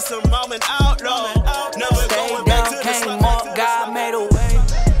to the system, I'm an outlaw. Never going back to the slum. God made a way.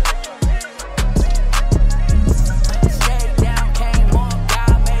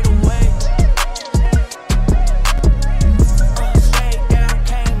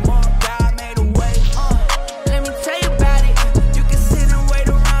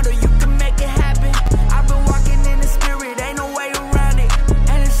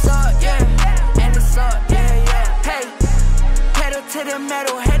 And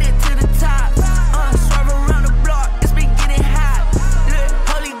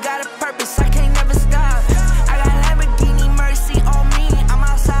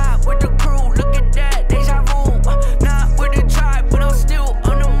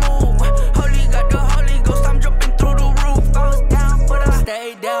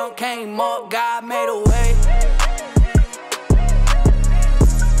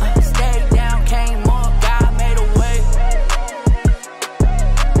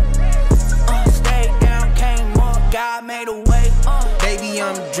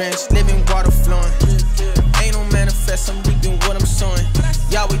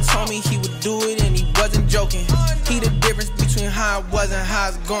how it was and how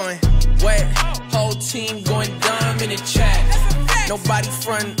it's going. Wet, whole team going dumb in the chat. Nobody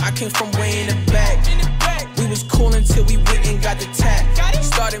front, I came from way in the back. We was cool until we went and got the tap.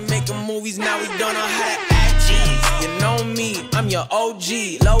 Started making movies, now we don't know how to act. Jeez, you know me, I'm your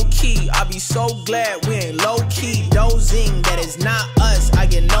OG, low key. I be so glad we ain't low key. Dozing, that is not us. I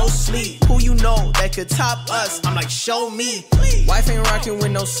get no sleep. Who you know that could top us? I'm like, show me. Wife ain't rocking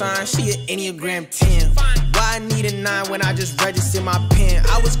with no sign, she an Enneagram 10. Why I need a 9 when I just registered my pen?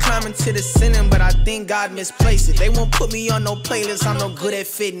 I was climbing to the ceiling, but I think God misplaced it. They won't put me on no playlist, I'm no good at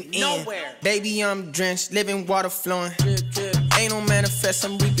fitting in. Baby, I'm drenched, living water flowing. Ain't no manifest,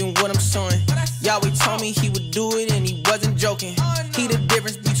 I'm reaping what I'm sowing. Yahweh told me he would do it and he wasn't joking. He the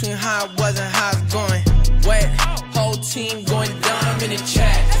difference between how it was and how it's going. Wet, whole team going dumb in the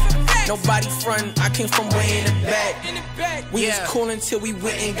chat. Nobody front, I came from way in the back. We was cool until we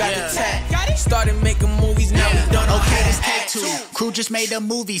went and got the tap. Started making movies, now we done. Okay, this take 2. Crew just made a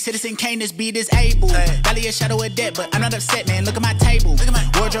movie. Citizen Kane, this beat is able. Valley a shadow of death, but I'm not upset, man. Look at my table. Look at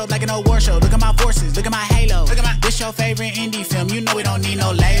my wardrobe like an old war show. Look at my forces, look at my halo. Look at my this your favorite indie film. You know we don't need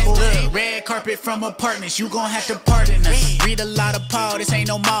no label. Look, red carpet from apartments. You gon' have to pardon us. Read a lot of Paul. This ain't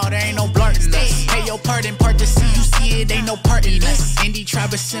no mall. There ain't no blarting us. Pay your pardon, part to see. You see it, ain't no part in us. Indie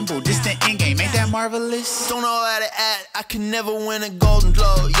tribe assemble. This the end game. Ain't that marvelous? Don't know how to act. I can never win a golden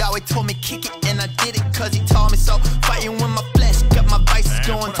globe. Yahweh told me kick it and I did it cause he told me so. Fighting with my flesh, got my vices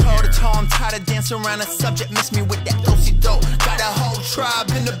going toe to toe. I'm tired of dancing around a subject, miss me with that dosey dope. Got a whole tribe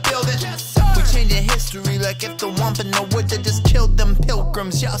in the building. We changing history like if the one for no wood that just killed them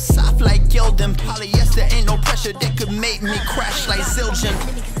pilgrims. Y'all soft like Gildan. Polyester ain't no pressure that could make me crash like Zildjian.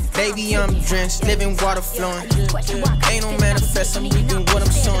 Baby, I'm drenched, living water flowing. Ain't no manifest, I'm reaping what I'm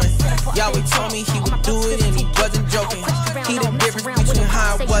sowing. Yahweh told me he would do it and he wasn't joking. He the difference between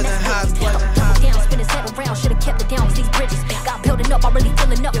how it was and how it's going. Spin his head around, should've kept it down with these bridges. Got building up, I'm really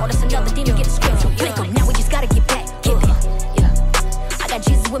filling up. Oh, that's another demon, get the script. Blink him, now we just gotta get back, get back. I got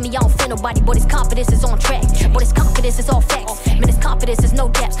Jesus with me, I don't fear nobody, but his confidence is on track. But his confidence is all facts. Man, his confidence is no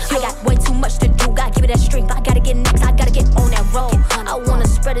depths. I got way too much to do, gotta give it that strength. I gotta get next, I gotta get on that road. I wanna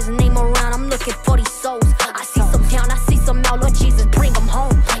spread his name around, I'm looking for these souls. I see some down, I see some out, Lord Jesus, bring them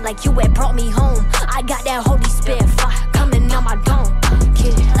home. Like you had brought me home. I got that Holy Spirit fire coming out my dome.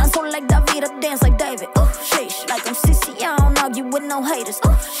 Dance on like David, I dance like David. Sheesh, like I'm Sissy, I don't argue with no haters.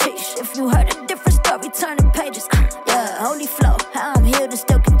 Sheesh, if you heard a different story, turn the pages. Yeah, holy flow, how I'm healed and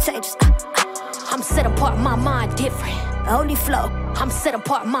still contagious. I'm set apart, my mind different. Holy flow, I'm set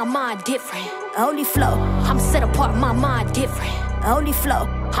apart, my mind different. Holy flow, I'm set apart, my mind different. Holy flow,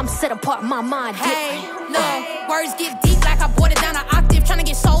 I'm set apart, my mind different. Hey, look, words get deep like I brought it down an octave. Tryna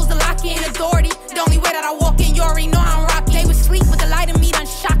get souls to lock in authority. The only way that I walk in, you already know I'm rocking. They was sleep with the light in me, done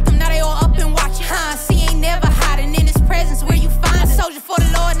shocked them. Now they all up and watching. See, ain't never hiding in his presence where you find a soldier for the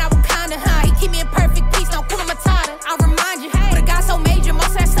Lord, not Wakanda. He keep me in perfect peace, no Kuna Matata. I'll remind you, with a God so major,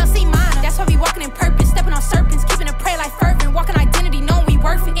 most of that stuff seem minor. That's why we walking in purpose, stepping on serpents, keeping it pray like fervent. Walking identity, knowing we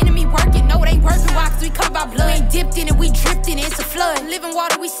worth it. Enemy working, no, it ain't working. Why? Cause we covered by blood. We ain't dipped in it, we dripped in it, it's a flood. Living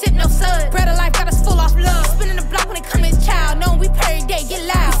water, we sip no sud. Bread of life got us full off love. Spinning the block when it come his child. Knowing we pray every day, get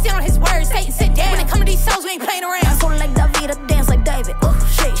loud. We stand on his words, Satan sit down. When it come to these souls, we ain't playing around. Dance on like David, I dance like David.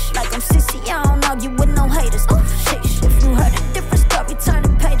 Sheesh, like I'm Sissy, I don't argue with no haters. Sheesh, if you heard a different story, turn the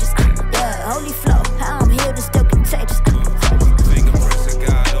pages. Yeah, holy flow, how I'm healed and still contagious. Fingerprints of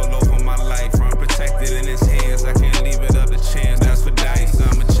God all over my life. I'm protected in his hands, I can't leave it up to chance. That's for dice,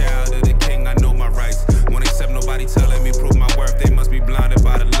 I'm a child of the king, I know my rights. Won't accept nobody telling me prove my worth, they must be blinded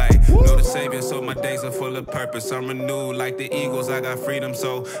by the light. Know the savior, so my days are full of purpose. I'm renewed like the eagles, I got freedom,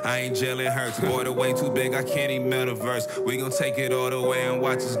 so I ain't jailing hurts. Boy, the way too big, I can't even metaverse. We gon' take it all the way and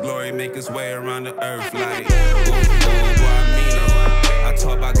watch his glory make its way around the earth. Like, boy, I mean it. I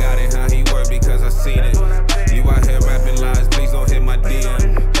talk about God and how he work because I seen it. You out here rapping lies, please don't hit my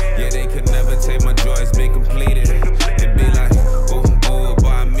DM. Yeah, they could never take my joy, it's been completed. It be like, boy,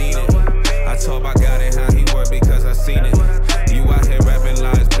 I mean it. I talk about God and how he work because I seen it. You out here rapping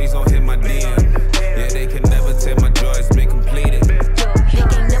lies, please don't hit my DM. Yeah, they could never take my joy, it's been completed. They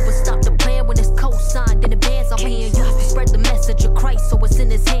ain't never stopped the plan when it's co-signed in advance. I'm hearing you spread the message of Christ, so it's in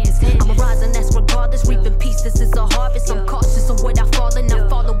his hands. I'm a rising, that's regardless, reaping peace, this is a harvest. I'm cautious of where I fall and I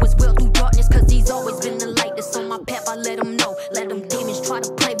follow his will through darkness, cause he's always been the light that's on my path. I let him know, let them demons try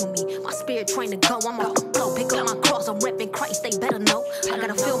to play with me. My spirit trained to go, I'm off the flow, pick up my cross, I'm repping Christ, they better know. I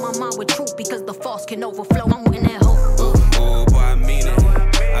gotta fill my mind with truth because the false can overflow. I'm winning that hope. Boy, I mean it.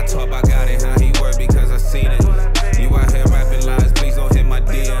 I talk about God and how he work because I seen it. You out here rapping lies, please don't hit my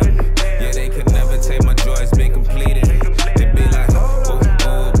DM. Yeah, they could never take my joy, it's been completed. It be like,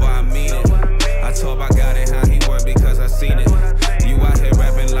 boy, I mean it. I talk about God and how he work because I seen it.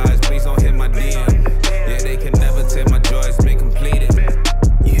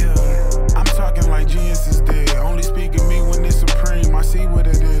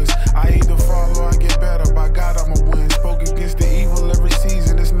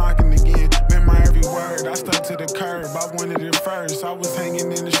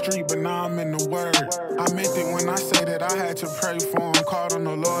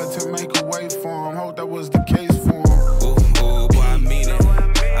 to make a way for him. Hope that was the case for him. Ooh, boy, I mean it.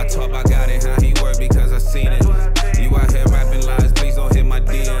 I talk about God and how he work because I seen it. You out here rapping lies, please don't hit my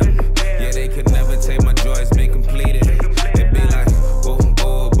DM. Yeah, they could never take my joy, it's been completed. It be like,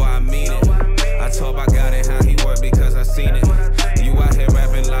 ooh, boy, I mean it. I talk about God and how he work because I seen it. You out here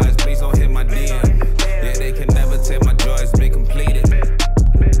rapping lies, please don't hit my DM. Yeah, they could never take my joy, it's been completed.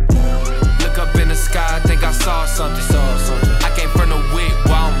 Look up in the sky, I think I saw something. I came from the wick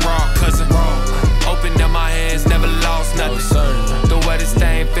while I'm raw, cousin. Opened up my hands, never lost nothing. The way this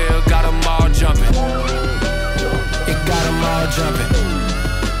thing feel, got them all jumping. It got them all jumping.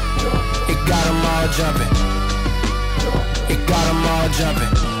 It got them all jumping. It got them all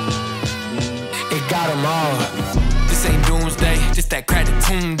jumping. It got them all. This ain't doomsday, just that crack the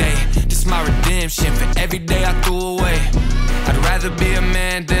tomb day. This my redemption for every day I threw away. I'd rather be a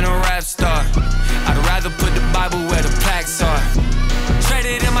man than a rap star. I'd rather put the Bible where the plaques are.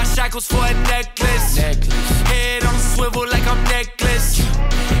 Traded in my shackles for a necklace. Head on a swivel like I'm necklace.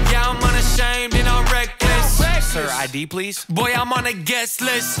 Yeah, I'm unashamed and I'm reckless. Sir, ID please. Boy, I'm on a guest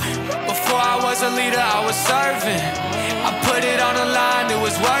list. Before I was a leader, I was serving. I put it on the line, it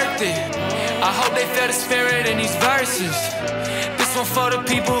was worth it. I hope they feel the spirit in these verses. This one for the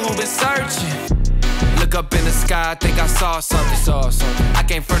people who've been searching. Look up in the sky, I think I saw something. I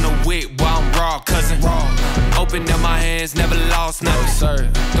came from the wick while I'm raw, cousin. Opened up my hands, never lost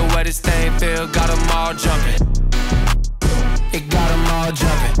nothing. The way this thing feel, got them all jumping. It got them all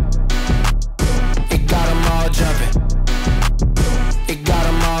jumping. It got them all jumping. It got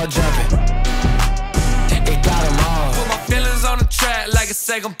them all jumping. It got them all. Put my feelings on the track like a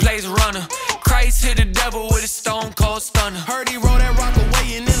second place runner. Christ hit the devil with a stone cold stunner. Heard he rolled that rock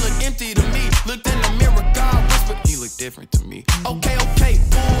away and it looked empty to me. Looked in the mirror, God whispered, he looked different to me. Okay,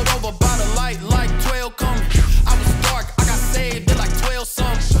 pulled over by the light like 12 coming. I was dark, I got saved at like 12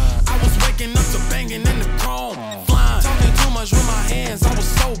 something. I was waking up to banging in the chrome. Flying, talking too much with my hands, I was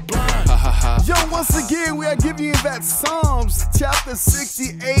so blind. Yo, once again, we are giving you that Psalms chapter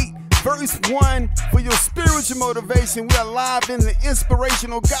 68. Verse 1 for your spiritual motivation. We are live in the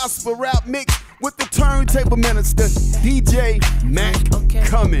inspirational gospel rap mix with the turntable minister, DJ Mac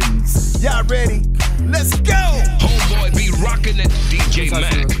Cummins. Y'all ready? Let's go! Homeboy be rocking it, DJ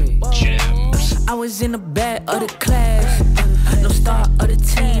Mac. Gems. I was in the back of the class, no star of the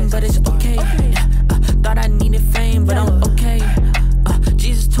team, but it's okay. Thought I needed fame, but I'm okay.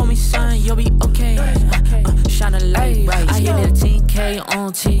 Jesus told me, son, you'll be okay. Shine a light bright. I hit that 10K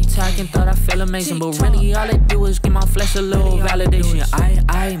on TikTok and thought I felt amazing, but really all I do is give my flesh a little validation.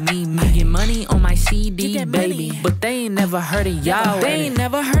 Me, get money on my CD, baby. But they ain't never heard of y'all. They ain't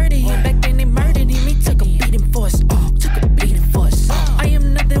never heard of him. Back then they murdered him. He took a beating for us. Took a beating for us. I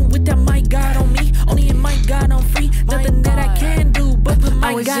am nothing with that my God on me. Only in my God I'm free. Nothing that I can do, but put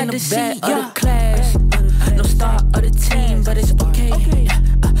my God to see. Of the class, no star of the team, but it's okay.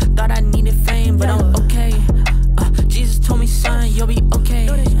 Thought I needed fame, but I'm okay. Jesus told me, son, you'll be okay.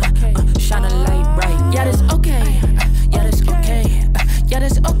 Shine a light bright. Yeah, that's okay. Yeah, that's okay. Yeah,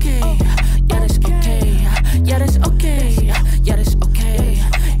 that's okay. Yeah, that's okay. Yeah, that's okay. Yeah, that's okay.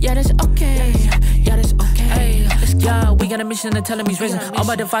 Yeah, that's okay. Yeah, that's okay. Yeah, we got a mission to tell him he's risen. All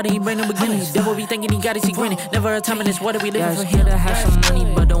by the Father, he bring the beginnings. Devil be thinking he got it, he grinning. Never a time in this water we live. Yeah, here to have some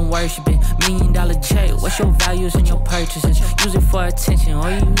money, but don't worship it. $1 million check. What's your values and your purchases? Use it for attention, or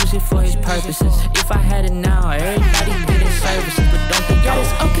you use it for his purposes. If I had it now, everybody getting services, but don't think yeah,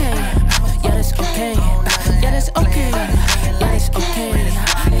 that's okay. Yeah, that's okay. Yeah, that's okay. Yeah, that's okay.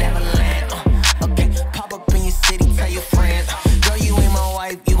 Okay, pop up in your city, tell your friends. Girl, you ain't my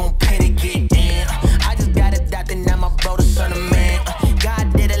wife, you gon' pay to get in. I just got adopted, now my bro the son of man.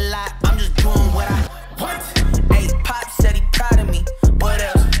 God did a lot, I'm just doing what I want. Hey, Pop said he proud of me. What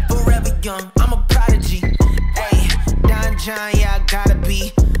else? Forever young, I'm a prodigy. Hey, Don John, yeah, I gotta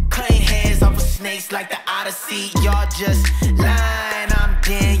be. Cutting heads off of snakes like the Odyssey. Y'all just lying, I'm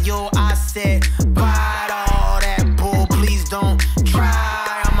Daniel. I said, bite all that bull, please don't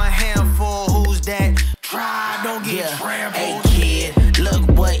try. I'm a handful, who's that? Try, don't get trampled. Hey kid, look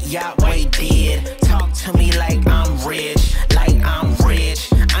what Yahweh did. Talk to me like I'm rich, like I'm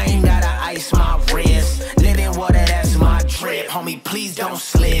rich. I ain't gotta ice my wrist. Living water, that's my drip. Homie, please don't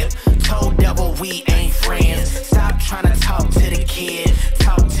slip. Told devil we ain't friends. Stop trying to talk to the kid.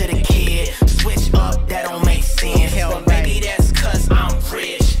 Talk to the kid. Switch up, that don't make sense. But maybe that's cause I'm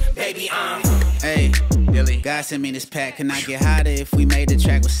rich. Baby, I'm. Hey, Dilly. God sent me this pack. Can I get hotter if we made the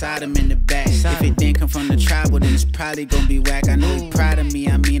track with Sodom in the back? If it didn't come from the tribal, then it's probably gonna be whack. I know he proud of me,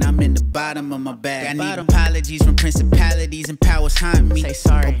 I mean I'm in the bottom of my bag. I need apologies from principalities and powers haunting me. Say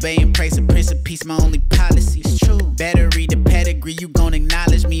sorry. Obey and praise the Prince of Peace, my only policy. It's true. Better read the pedigree, you gon'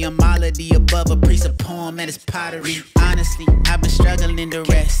 acknowledge me. I'm all of the above, a priest, a poem, and it's pottery. Honestly, I've been struggling to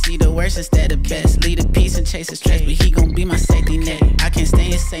rest. See the worst instead of best. Lead a peace and chase the stress, but he gon' be my safety net. I can't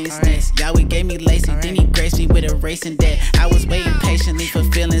stay in Saint's nest. Yahweh gave me lacy, then he graced me with a racing debt. I was waiting patiently for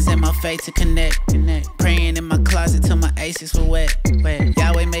feelings and my faith to connect. Praying in my closet till my aces were wet.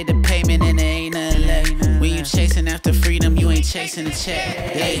 Yahweh made the payment and there ain't nothing left. When you chasing after freedom, you ain't chasing a check.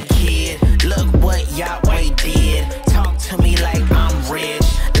 Hey kid, look what Yahweh did. Talk to me like I'm rich,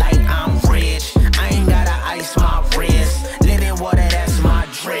 like I'm rich. I ain't gotta ice my wrist. Living water, that's my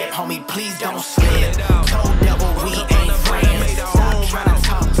drip. Homie, please don't slip. Told devil we ain't friends. Stop trying to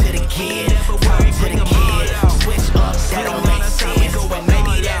talk to the kid. Talk to the kid. Switch up, that don't make sense. But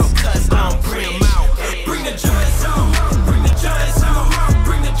maybe that's cause I'm rich. Bring the giants out. Bring the giants out.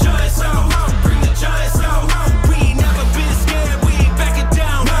 Bring the giants out. Bring the giants out. We ain't never been scared. We ain't backing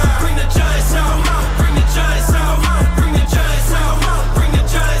down. Bring the giants out. Bring the giants out. Bring the giants out. Bring the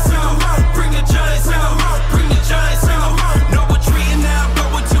giants out. Bring the giants out. Bring the giants out. No retreating now. Go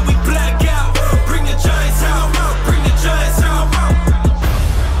until we black out. Bring the giants out. Bring the giants out.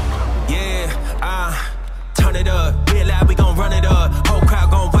 Yeah, turn it up. Real loud, we gon' run it up. Whole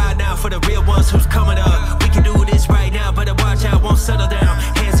crowd gon' ride now for the real ones who's coming up. We can do this right now, but watch out, won't settle down.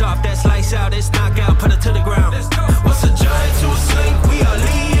 Hands off, that's lights out, it's knockout, put it to the ground. What's a giant to a sling? We are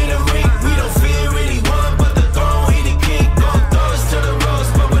leading the ring. We don't fear anyone but the throne. He the king. Gon' throw us to the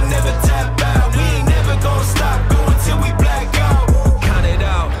ropes, but we'll never tap out. We ain't never gon' stop. Go until we black out. Count it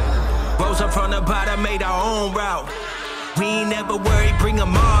out. Rose up from the bottom, made our own route. We ain't never worried, bring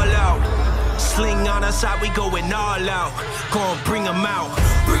them all out. Sling on our side, we going all out. Gon' bring them out.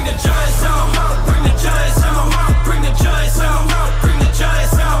 Bring the giants out. Bring the giants out. Bring the giants out. Bring the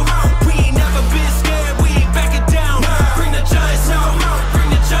giants out. We ain't never been scared. We ain't backing down. Bring the giants out. Bring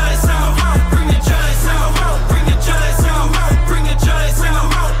the giants out. Bring the giants out. Bring the giants out. Bring the giants out.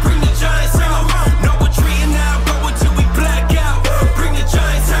 Bring the giants out. No retreating now. Go until we black out. Bring the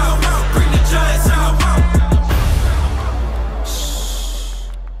giants out. Bring the giants out.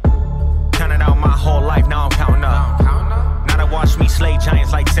 Counting out my whole life, now I'm counting up. Now to watch me slay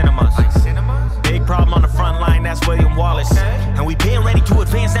giants like cinemas. Big problem on the front line, that's William Wallace. And we been ready to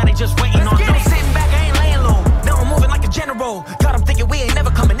advance, now they just waiting on us. I'm sitting back, I ain't laying low. Now I'm moving like a general. God, I'm thinking we ain't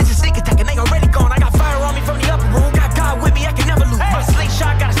never coming. This is sneak attack and they already gone. I got fire on me from the upper room. Got God with me, I can never lose. My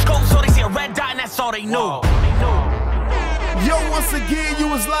slingshot got a scope, so they see a red dot and that's all they know. Yo, once again, you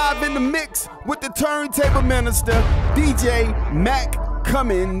was live in the mix with the turntable minister, DJ Mac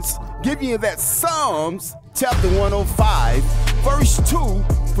Cummins, giving you that Psalms chapter 105, verse 2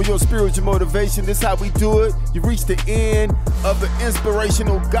 for your spiritual motivation. This is how we do it. You reach the end of the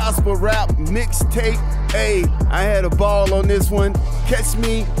inspirational gospel rap mixtape. Hey, I had a ball on this one. Catch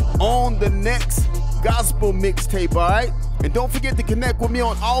me on the next gospel mixtape, all right? And don't forget to connect with me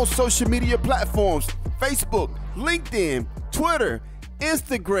on all social media platforms: Facebook, LinkedIn, Twitter,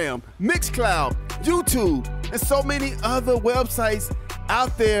 Instagram, Mixcloud, YouTube, and so many other websites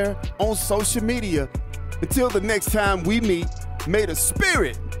out there on social media. Until the next time we meet, may the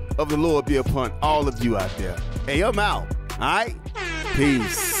spirit of the Lord be upon all of you out there. Hey, I'm out. All right?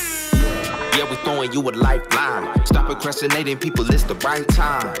 Peace. Yeah, we throwing you a lifeline. Stop procrastinating, people, it's the right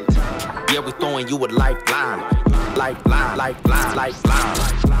time. Yeah, we throwing you a lifeline. Lifeline, lifeline,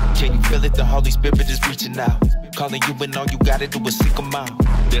 lifeline. Can you feel it? The Holy Spirit is reaching out. Calling you and all you gotta do is seek them out.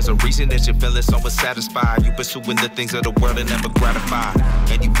 There's a reason that you're feeling so unsatisfied. You pursuing the things of the world and never gratified.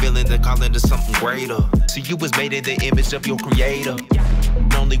 And you feeling the calling to something greater. See, you was made in the image of your creator.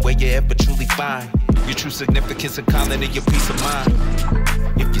 The only way you ever truly find your true significance and calling and your peace of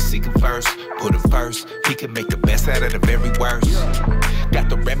mind. If you seek him first, put him first. He can make the best out of the very worst. Got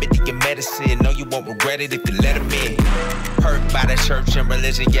the remedy and medicine. No, you won't regret it if you let him in. Hurt by the church and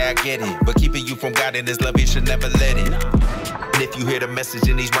religion, yeah, I get it. But keeping you from God and his love, you should never let it. And if you hear the message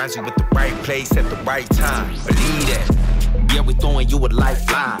in these rhymes, you at the right place at the right time. Believe that. Yeah, we throwing you a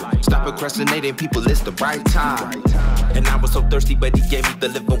lifeline. Stop procrastinating, people, it's the right time. And I was so thirsty, but he gave me the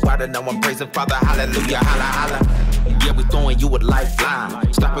living water. Now I'm praising Father, hallelujah, holla, holla. Yeah, we throwing you a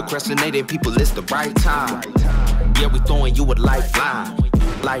lifeline. Stop procrastinating, people, it's the right time. Yeah, we throwing you a lifeline.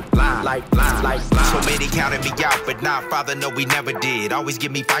 lifeline, lifeline, lifeline. So many counted me out, but nah, Father, no, we never did. Always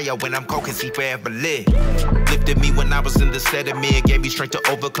give me fire when I'm cold, 'cause he forever lit. Lifted me when I was in the sediment, gave me strength to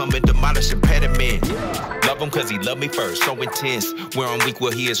overcome and demolish impediment. Love him 'cause he loved me first, so intense. Where I'm weak,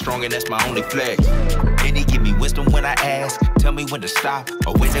 well, he is strong, and that's my only flex. And he give me wisdom when I ask, tell me when to stop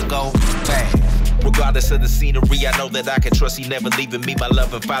or when to go fast. Regardless of the scenery, I know that I can trust he never leaving me, my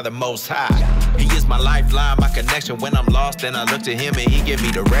loving Father Most High. He is my lifeline, my connection. When I'm lost, then I look to him and he give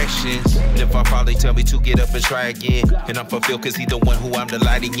me directions. And if I fall, he tell me to get up and try again. And I'm fulfilled 'cause he the one who I'm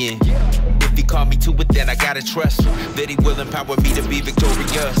delighting in. If he called me to it, then I gotta trust that he will empower me to be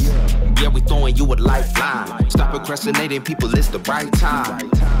victorious. Yeah, we throwing you a lifeline. Stop procrastinating, people, it's the right time.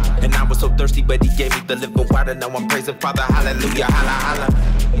 And I was so thirsty, but he gave me the living water. Now I'm praising Father, hallelujah, holla, holla.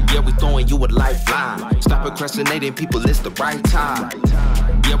 Yeah, we throwing you a lifeline. Stop procrastinating, people, it's the right time.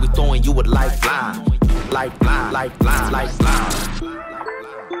 Yeah, we throwing you a lifeline. Lifeline, lifeline, lifeline.